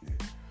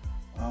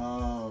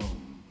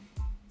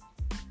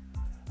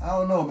 I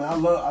don't know, man. I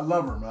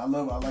love her, man. I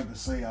like to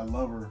say I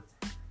love her.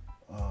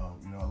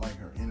 You know, I like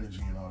her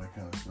energy and all that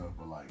kind of stuff.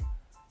 But like,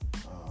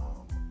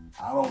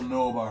 I don't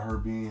know about her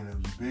being as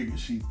big as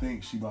she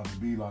thinks she about to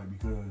be, like,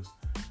 because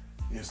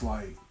it's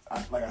like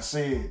I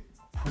said,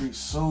 pretty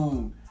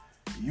soon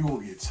you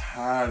gonna get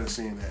tired of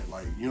seeing that.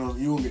 Like, you know,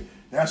 you gonna get.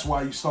 That's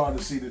why you start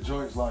to see the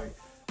joints like,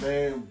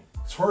 man,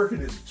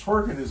 twerking is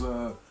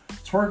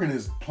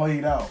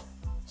played out.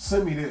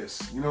 Send me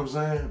this. You know what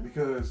I'm saying?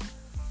 Because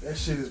that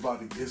shit is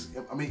about to.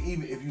 I mean,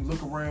 even if you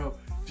look around,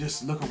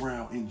 just look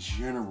around in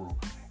general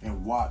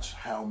and watch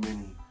how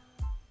many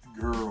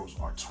girls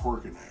are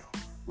twerking now.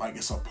 Like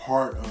it's a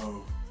part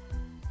of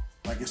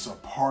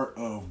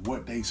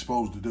what they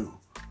supposed to do.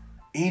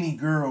 Any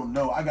girl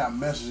know. I got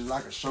messages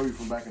I can show you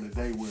from back in the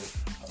day where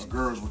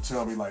girls would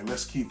tell me like,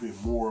 let's keep it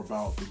more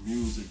about the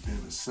music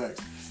than the sex.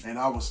 And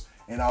I was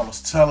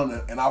telling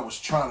it, and I was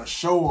trying to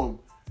show them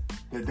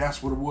that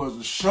that's what it was,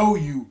 to show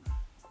you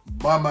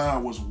my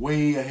mind was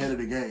way ahead of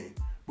the game.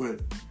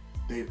 But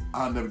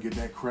I'll never get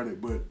that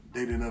credit, but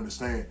they didn't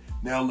understand.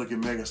 Now look at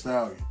Megan Thee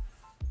Stallion.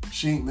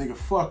 She ain't, nigga,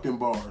 fuck them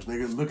bars.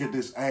 Nigga, look at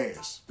this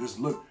ass. Just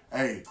look,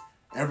 hey,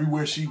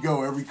 everywhere she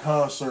go, every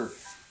concert,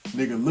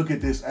 nigga, look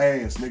at this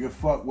ass. Nigga,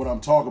 fuck what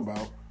I'm talking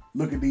about.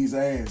 Look at these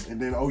ass.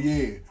 And then, oh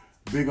yeah,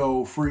 big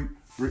old freak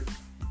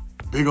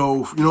big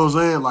old, you know what I'm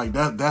saying? Like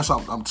that's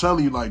I'm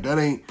telling you, like that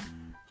ain't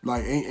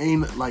like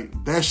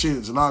that shit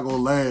is not gonna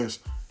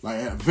last. Like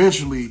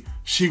eventually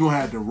she gonna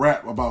have to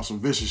rap about some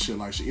vicious shit.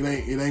 Like it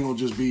ain't gonna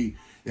just be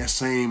that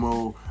same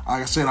old.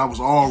 Like I said, I was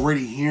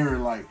already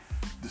hearing like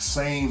the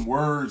same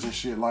words and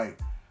shit, like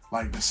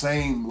the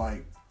same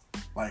like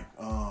kind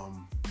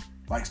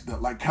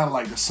of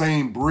like the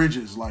same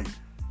bridges, like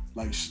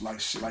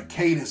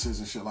cadences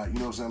and shit. Like, you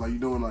know what I'm saying? Like you're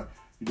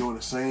doing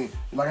the same.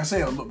 Like I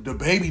said, look, the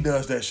baby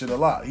does that shit a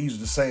lot. He uses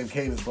the same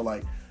cadence for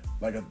like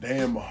a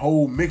damn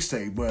whole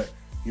mixtape. But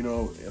you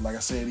know, like I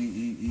said,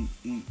 he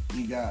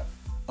got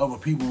other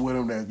people with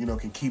him that, you know,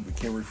 can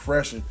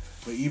refresh it.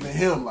 But even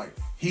him, like,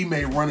 he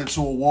may run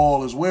into a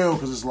wall as well,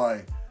 because it's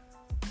like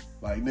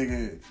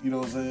nigga, you know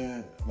what I'm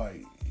saying?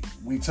 Like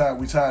we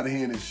tired of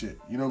hearing this shit.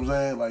 You know what I'm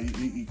saying? Like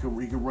he could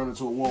run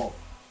into a wall.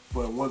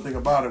 But one thing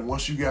about it,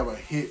 once you have a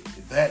hit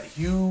that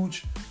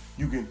huge,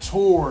 you can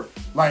tour.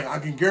 Like, I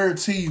can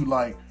guarantee you,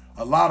 like,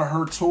 a lot of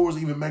her tours,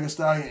 even Megan Thee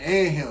Stallion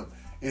and him,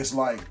 it's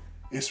like,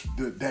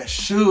 that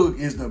Suge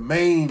is the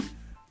main.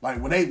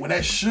 Like, when that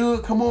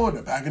Suge come on,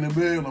 the Back in the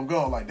Bill, I'm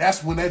going. Like,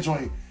 that's when that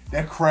joint,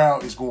 that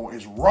crowd is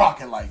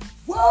rocking. Like,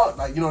 what?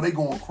 Like, you know, they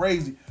going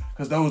crazy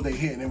because those they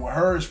hit. And then with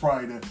her, it's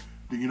probably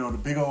the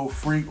big old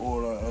freak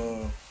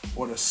or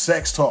the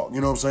sex talk.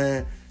 You know what I'm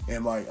saying?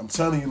 And like, I'm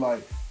telling you,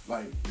 like.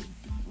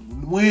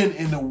 When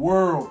in the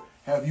world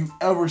have you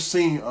ever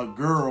seen a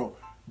girl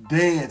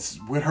dance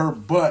with her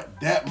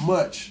butt that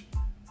much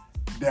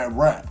that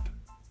rapped?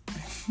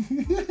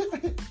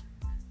 You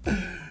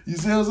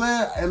see what I'm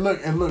saying?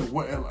 And look,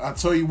 I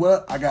tell you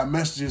what, I got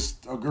messages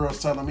of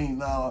girls telling me,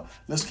 nah,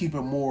 let's keep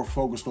it more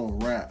focused on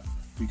rap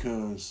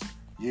because,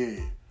 yeah,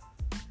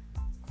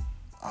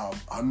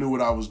 I knew what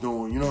I was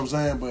doing. You know what I'm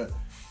saying? But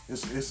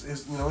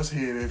it's you know, it's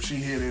here. If she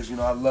hear this, you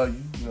know, I love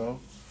you. You know,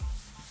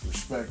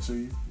 respect to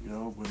you. You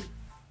know, but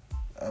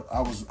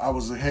I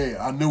was ahead.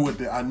 I knew what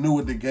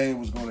the game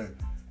was gonna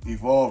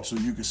evolve to.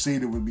 You could see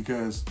that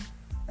because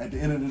at the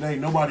end of the day,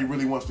 nobody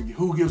really wants to.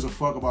 Who gives a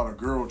fuck about a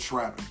girl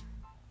trapping?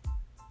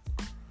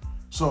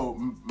 So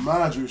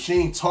mind you, if she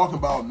ain't talking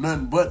about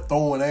nothing but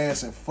throwing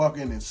ass and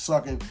fucking and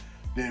sucking,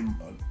 then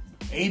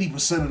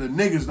 80% of the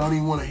niggas don't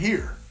even want to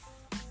hear.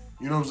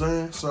 You know what I'm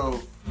saying?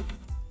 So,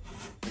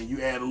 and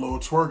you add a little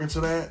twerking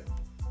to that.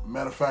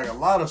 Matter of fact, a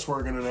lot of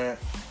twerking to that,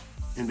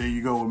 and there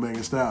you go with Megan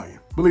Thee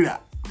Stallion. Believe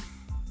that.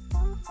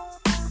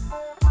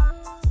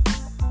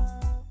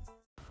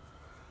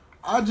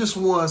 I just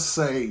want to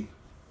say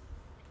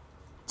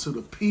to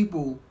the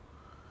people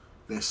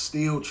that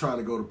still trying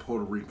to go to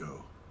Puerto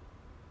Rico,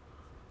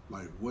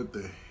 like, what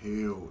the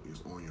hell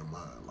is on your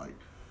mind? Like,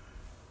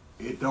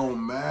 it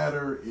don't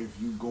matter if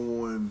you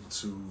going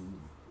to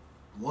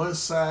one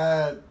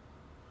side,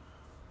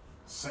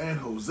 San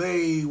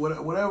Jose,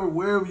 whatever,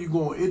 wherever you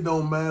going, it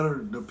don't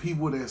matter. The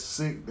people that's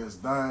sick, that's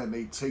dying,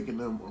 they taking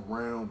them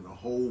around the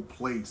whole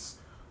place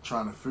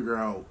trying to figure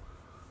out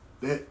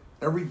that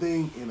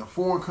everything in a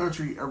foreign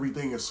country,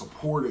 everything is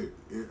supported.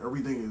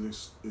 Everything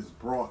is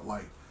brought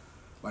like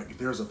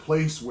there's a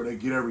place where they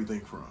get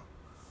everything from.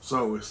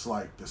 So it's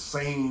like the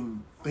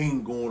same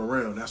thing going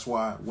around. That's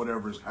why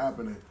whatever is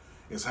happening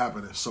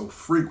so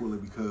frequently,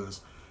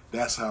 because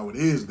that's how it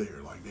is there.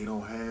 Like, they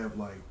don't have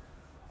like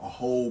a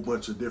whole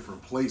bunch of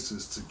different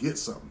places to get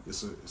something.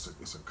 It's a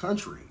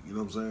country. You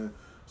know what I'm saying?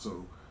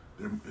 So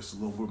it's a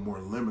little bit more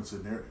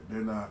limited.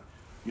 They're not.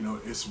 You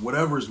know, it's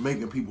whatever's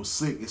making people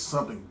sick. It's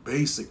something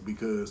basic,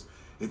 because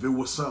if it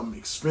was something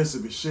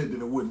expensive as shit, then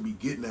it wouldn't be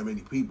getting that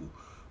many people.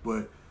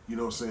 But, you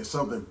know what I'm saying,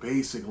 something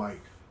basic, like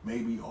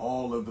maybe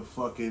all of the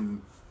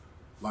fucking,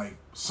 like,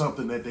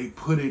 something that they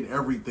put in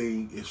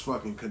everything is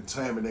fucking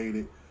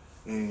contaminated,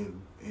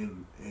 and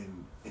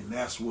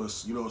that's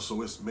what's, you know,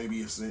 so it's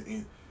maybe it's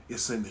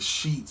in the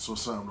sheets or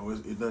something, or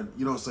it doesn't,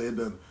 you know what I'm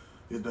saying,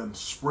 it doesn't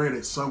spread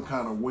it some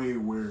kind of way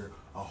where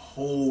a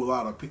whole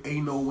lot of people,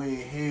 ain't no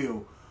way in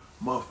hell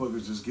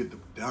motherfuckers just get to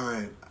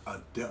dying. A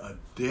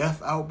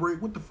death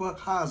outbreak? What the fuck?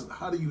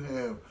 How do you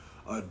have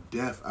a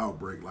death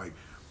outbreak? Like,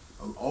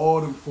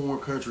 all them foreign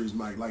countries,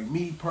 like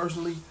me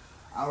personally,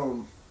 I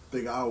don't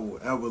think I will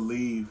ever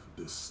leave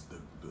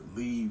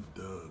leave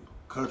the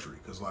country,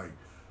 because like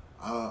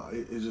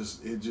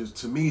it just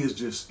to me it's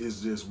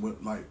just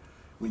what, like,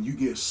 when you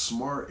get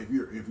smart, if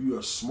you're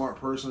a smart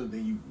person,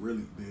 then you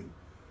really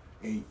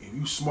and if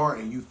you smart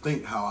and you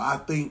think how I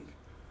think,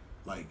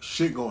 like,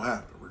 shit gonna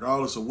happen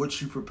regardless of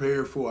what you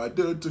prepared for. I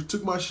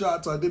took my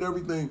shots. I did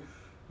everything.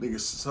 Nigga,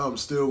 some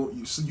still,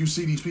 you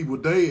see these people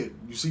dead.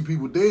 You see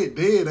people dead,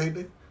 ain't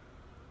they?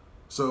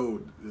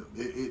 So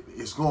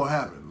it's gonna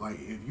happen. Like,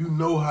 if you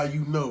know how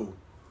you know,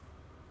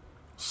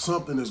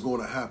 something is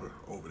going to happen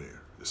over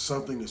there. It's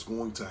something that's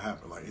going to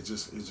happen. Like, it's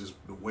just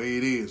the way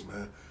it is,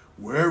 man.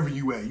 Wherever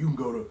you at, you can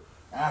go to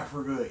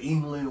Africa,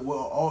 England, well,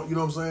 all, you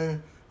know what I'm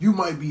saying? You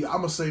might be, I'm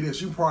gonna say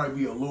this, you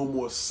probably be a little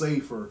more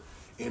safer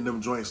in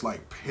them joints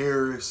like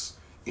Paris,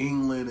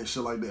 England, and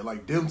shit like that.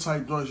 Like, them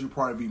type joints, you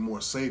probably be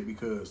more safe,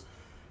 because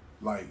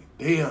like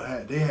they'll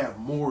have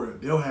more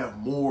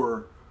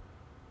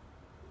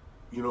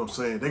you know what I'm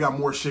saying, they got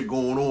more shit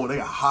going on. They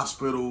got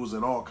hospitals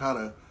and all kind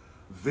of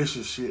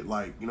vicious shit,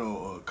 like, you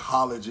know,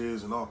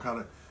 colleges and all kind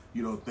of,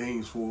 you know,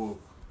 things for,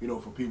 you know,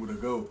 for people to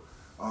go.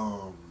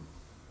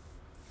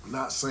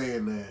 Not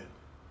saying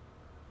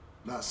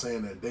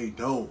that they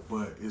don't,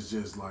 but it's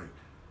just like,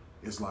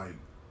 it's like,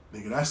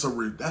 nigga,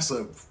 that's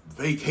a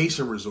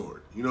vacation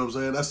resort. You know what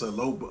I'm saying? That's a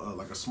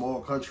like a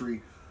small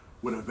country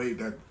with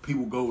that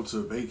people go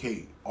to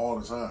vacate all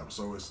the time.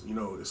 So it's, you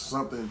know, it's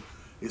something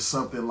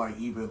like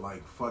even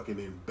like fucking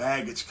in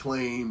baggage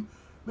claim,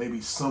 maybe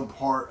some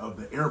part of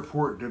the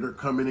airport that they're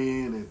coming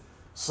in, and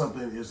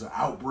something is an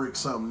outbreak,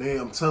 something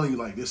there. I'm telling you,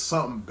 like, it's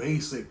something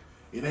basic.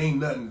 It ain't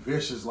nothing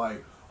vicious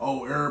like,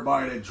 oh,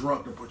 everybody that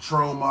drunk the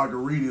Patron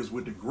margaritas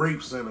with the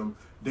grapes in them,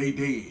 they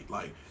dead.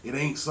 Like, it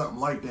ain't something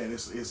like that.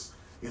 It's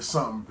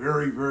something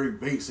very, very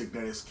basic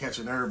that is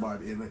catching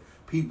everybody. And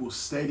people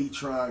steady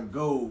trying to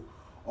go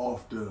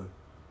off the,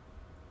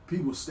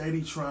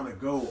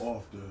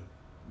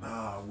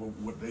 nah,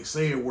 what they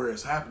say where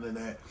it's happening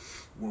at,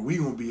 where we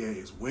gonna be at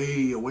is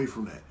way away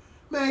from that.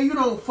 Man, you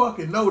don't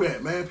fucking know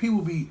that, man.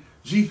 People be,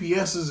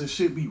 GPSs and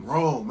shit be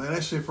wrong, man.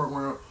 That shit fucking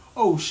around.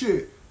 Oh,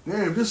 shit.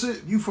 Damn, this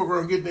is, you fuck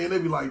around, get there, and they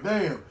be like,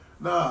 damn,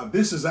 nah,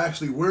 this is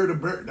actually where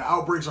the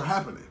outbreaks are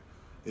happening.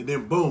 And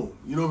then boom,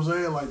 you know what I'm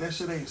saying? Like, that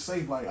shit ain't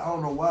safe. Like, I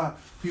don't know why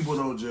people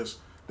don't just,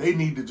 they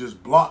need to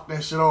just block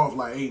that shit off.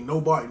 Like, ain't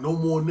nobody, no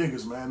more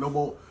niggas, man.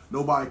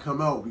 Nobody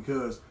come out,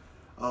 because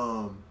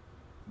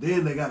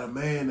then they got a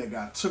man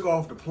that took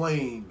off the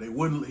plane.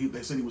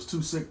 They said he was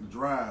too sick to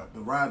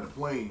ride the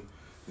plane.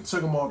 They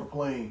took him off the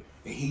plane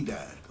and he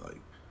died. Like,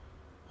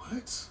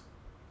 what?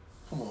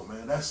 Come on,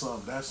 man. That's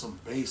some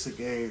basic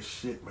ass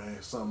shit,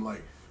 man. Something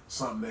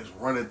that's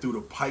running through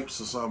the pipes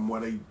or something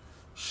while they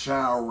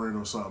showering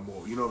or something,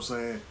 or, you know what I'm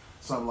saying?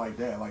 Something like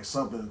that. Like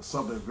something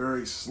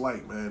very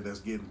slight, man,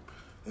 that's getting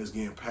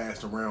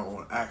passed around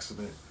on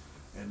accident.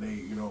 And they,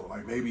 you know,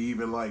 like maybe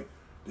even like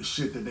the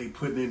shit that they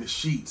putting in the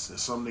sheets, and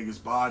some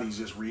niggas' bodies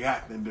just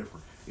reacting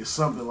different. It's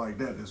something like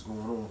that that's going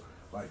on.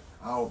 Like,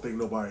 I don't think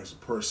nobody's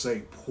per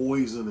se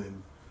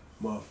poisoning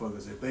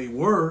motherfuckers. If they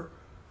were,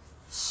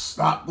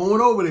 stop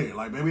going over there.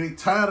 Like, maybe they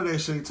tired of that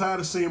shit. They tired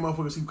of seeing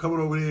motherfuckers keep coming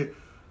over there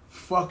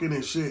fucking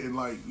and shit, and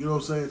like, you know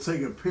what I'm saying,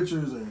 taking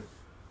pictures and,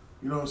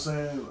 you know what I'm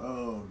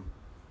saying,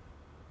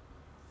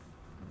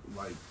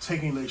 like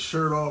taking their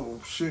shirt off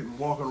and shit and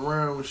walking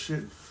around with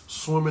shit,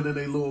 swimming in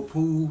their little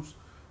pools.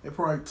 They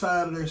probably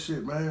tired of that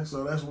shit, man.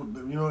 So that's what,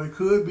 you know, it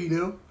could be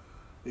them.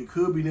 It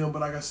could be them,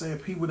 but like I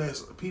said,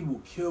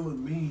 people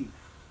killing me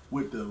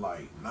with the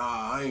like,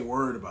 nah, I ain't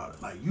worried about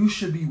it. Like, you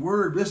should be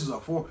worried. This is a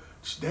form.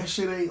 That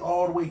shit ain't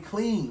all the way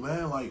clean,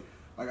 man. Like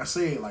I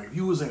said, like if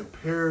you was in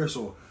Paris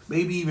or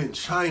maybe even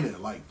China,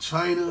 like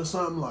China or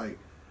something, like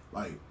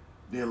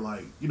then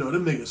like, you know,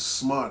 them niggas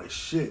smart as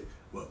shit.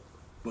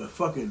 But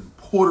fucking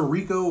Puerto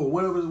Rico or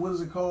whatever, what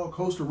is it called?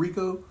 Costa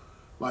Rica?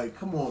 Like,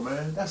 come on,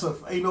 man.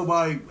 Ain't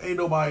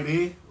nobody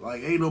there.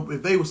 Like,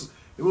 if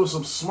it was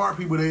some smart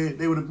people there,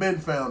 they would have been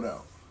found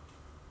out.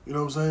 You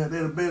know what I'm saying? They'd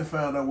have been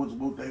found out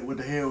what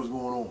the hell was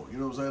going on. You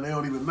know what I'm saying? They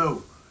don't even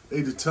know.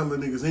 They just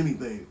telling niggas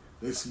anything.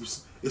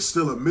 It's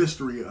still a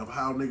mystery of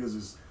how niggas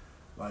is,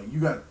 like, you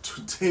got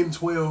 10,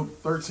 12,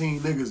 13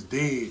 niggas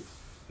dead,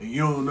 and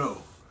you don't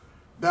know.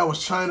 That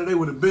was China, they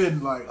would have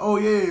been like, oh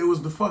yeah, it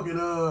was the fucking,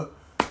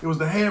 it was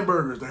the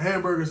hamburgers. The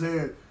hamburgers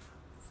had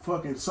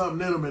fucking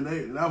something in them,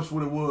 and that was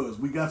what it was.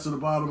 We got to the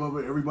bottom of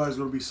it. Everybody's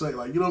going to be safe.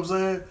 Like, you know what I'm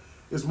saying?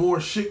 There's more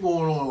shit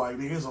going on. Like,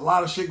 there's a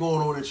lot of shit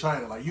going on in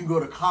China. Like, you can go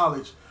to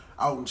college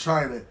out in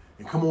China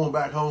and come on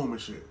back home and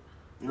shit.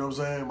 You know what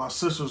I'm saying? My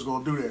sister's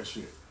going to do that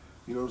shit.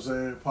 You know what I'm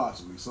saying?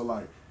 Possibly. So,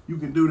 like, you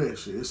can do that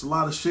shit. It's a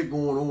lot of shit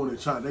going on in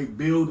China. They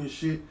building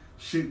shit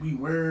we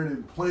wearing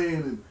and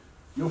playing, and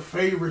your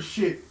favorite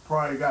shit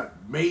probably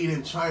got made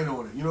in China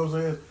on it. You know what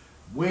I'm saying?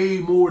 Way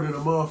more than a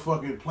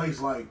motherfucking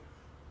place like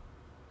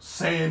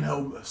San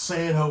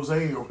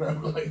Jose or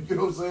whatever. Like, you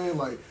know what I'm saying?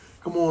 Like,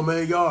 come on,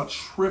 man. Y'all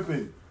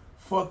tripping.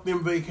 Fuck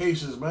them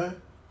vacations,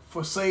 man.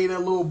 For save that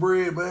little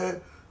bread,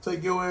 man.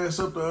 Take your ass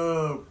up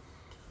to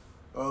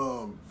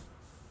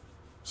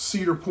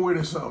Cedar Point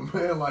or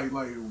something, man. Like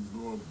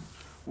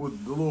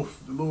with the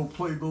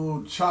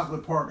little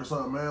chocolate park or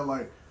something, man.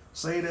 Like,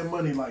 save that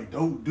money. Like,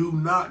 do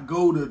not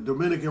go to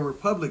Dominican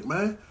Republic,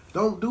 man.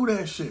 Don't do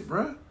that shit,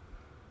 bruh.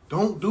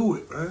 Don't do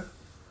it, man.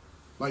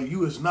 Like,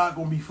 you is not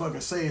gonna be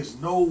fucking saying, there's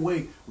no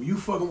way. When you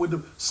fucking with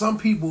them, some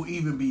people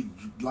even be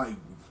like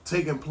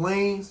taking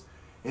planes,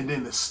 and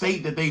then the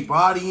state that they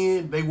body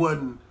in, they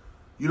wasn't,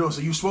 you know.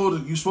 So you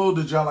supposed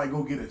to just like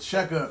go get a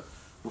checkup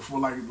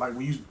before, like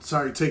when you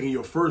started taking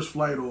your first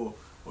flight, or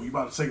you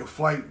about to take a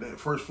flight, that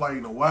first flight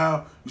in a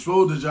while. You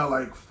supposed to just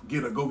like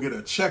go get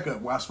a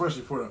checkup. Well,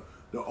 especially for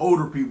the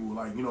older people,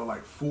 like, you know,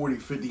 like 40,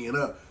 50 and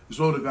up. You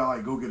supposed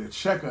to go get a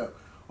checkup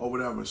or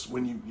whatever,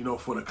 when you know,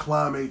 for the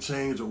climate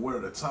change or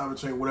whatever, the climate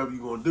change, whatever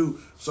you're gonna do.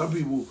 Some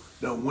people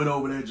done went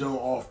over that joint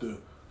off the,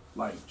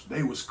 like,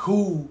 they was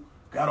cool,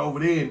 got over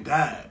there and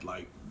died,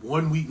 like,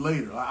 1 week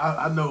later.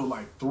 I know,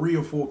 like, 3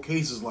 or 4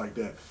 cases like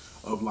that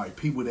of, like,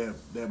 people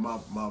that my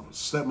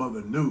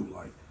stepmother knew,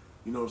 like,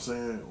 You know what I'm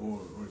saying? Or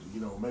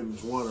you know, maybe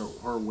it's one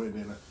of her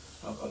wedding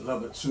and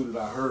another two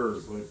that I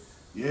heard. But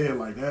yeah,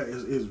 like that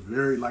is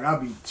very, like,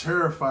 I'd be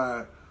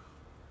terrified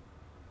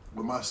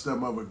when my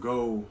stepmother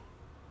go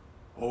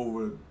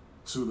over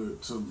to the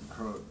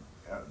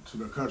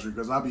country,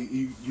 because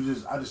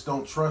I just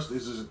don't trust.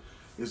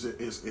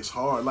 It's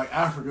hard. Like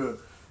Africa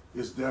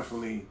is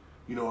definitely,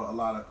 you know, a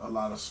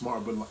lot of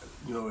smart, but like,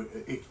 you know,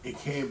 it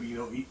can be, you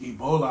know,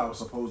 Ebola was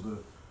supposed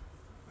to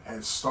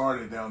had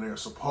started down there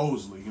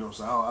supposedly, you know.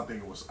 So I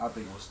think it was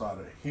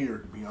started here,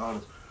 to be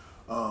honest.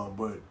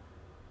 But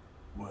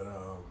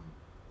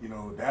you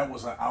know, that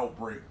was an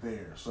outbreak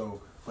there.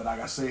 So, but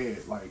like I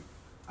said, like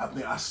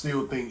I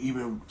still think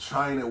even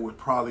China would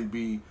probably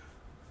be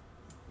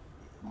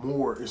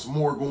more. It's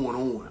more going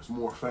on. It's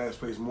more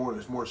fast paced.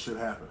 There's more shit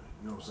happening.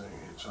 You know what I'm saying,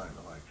 in China,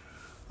 like,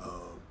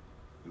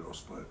 you know.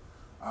 But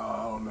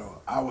I don't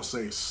know. I would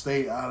say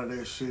stay out of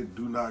that shit.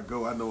 Do not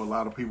go. I know a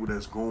lot of people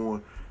that's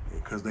going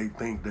because they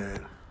think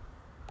that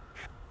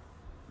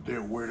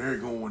where they're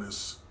going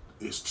is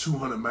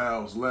 200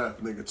 miles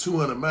left, nigga.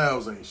 200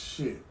 miles ain't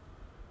shit.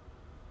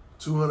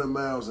 200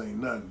 miles ain't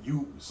nothing.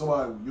 Your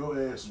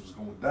ass was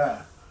gonna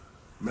die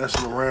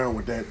messing around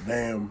with that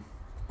damn,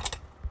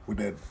 with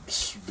that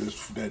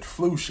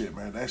flu shit,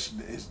 man. That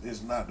shit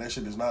is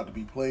not to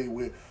be played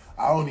with.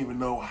 I don't even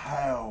know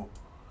how,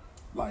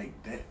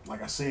 like that.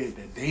 Like I said,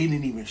 that they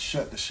didn't even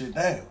shut the shit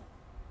down.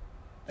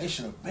 They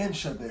should have been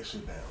shut that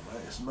shit down,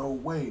 man. There's no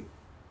way,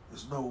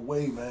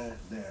 man,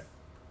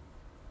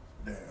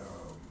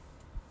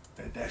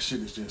 that shit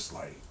is just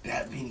like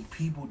that many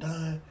people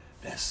dying.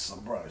 That's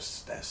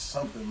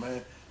something,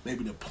 man.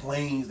 Maybe the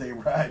planes they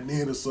riding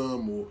in or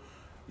something, or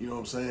you know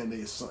what I'm saying.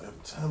 I'm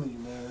telling you,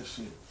 man, that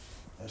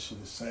shit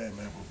is sad,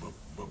 man.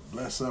 But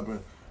bless up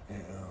and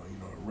you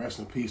know, rest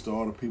in peace to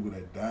all the people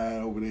that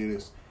died over there.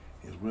 It's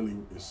really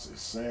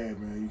sad,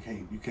 man.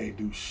 You can't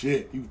do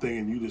shit. You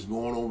thinking you just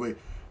going over.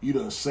 You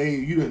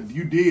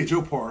did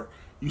your part.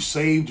 You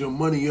saved your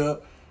money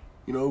up.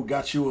 You know,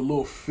 got you a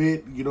little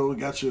fit. You know,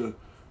 got your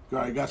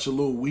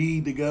little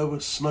weed together,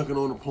 snuck it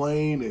on the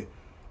plane,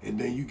 and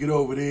then you get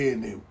over there,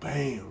 and then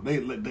bam,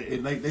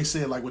 they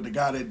said, like with the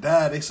guy that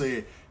died, they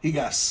said he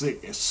got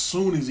sick as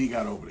soon as he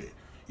got over there.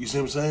 You see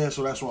what I'm saying?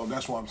 So that's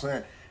what I'm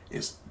saying.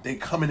 They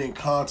coming in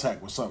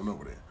contact with something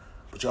over there.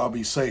 But y'all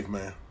be safe,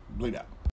 man. Bleed out.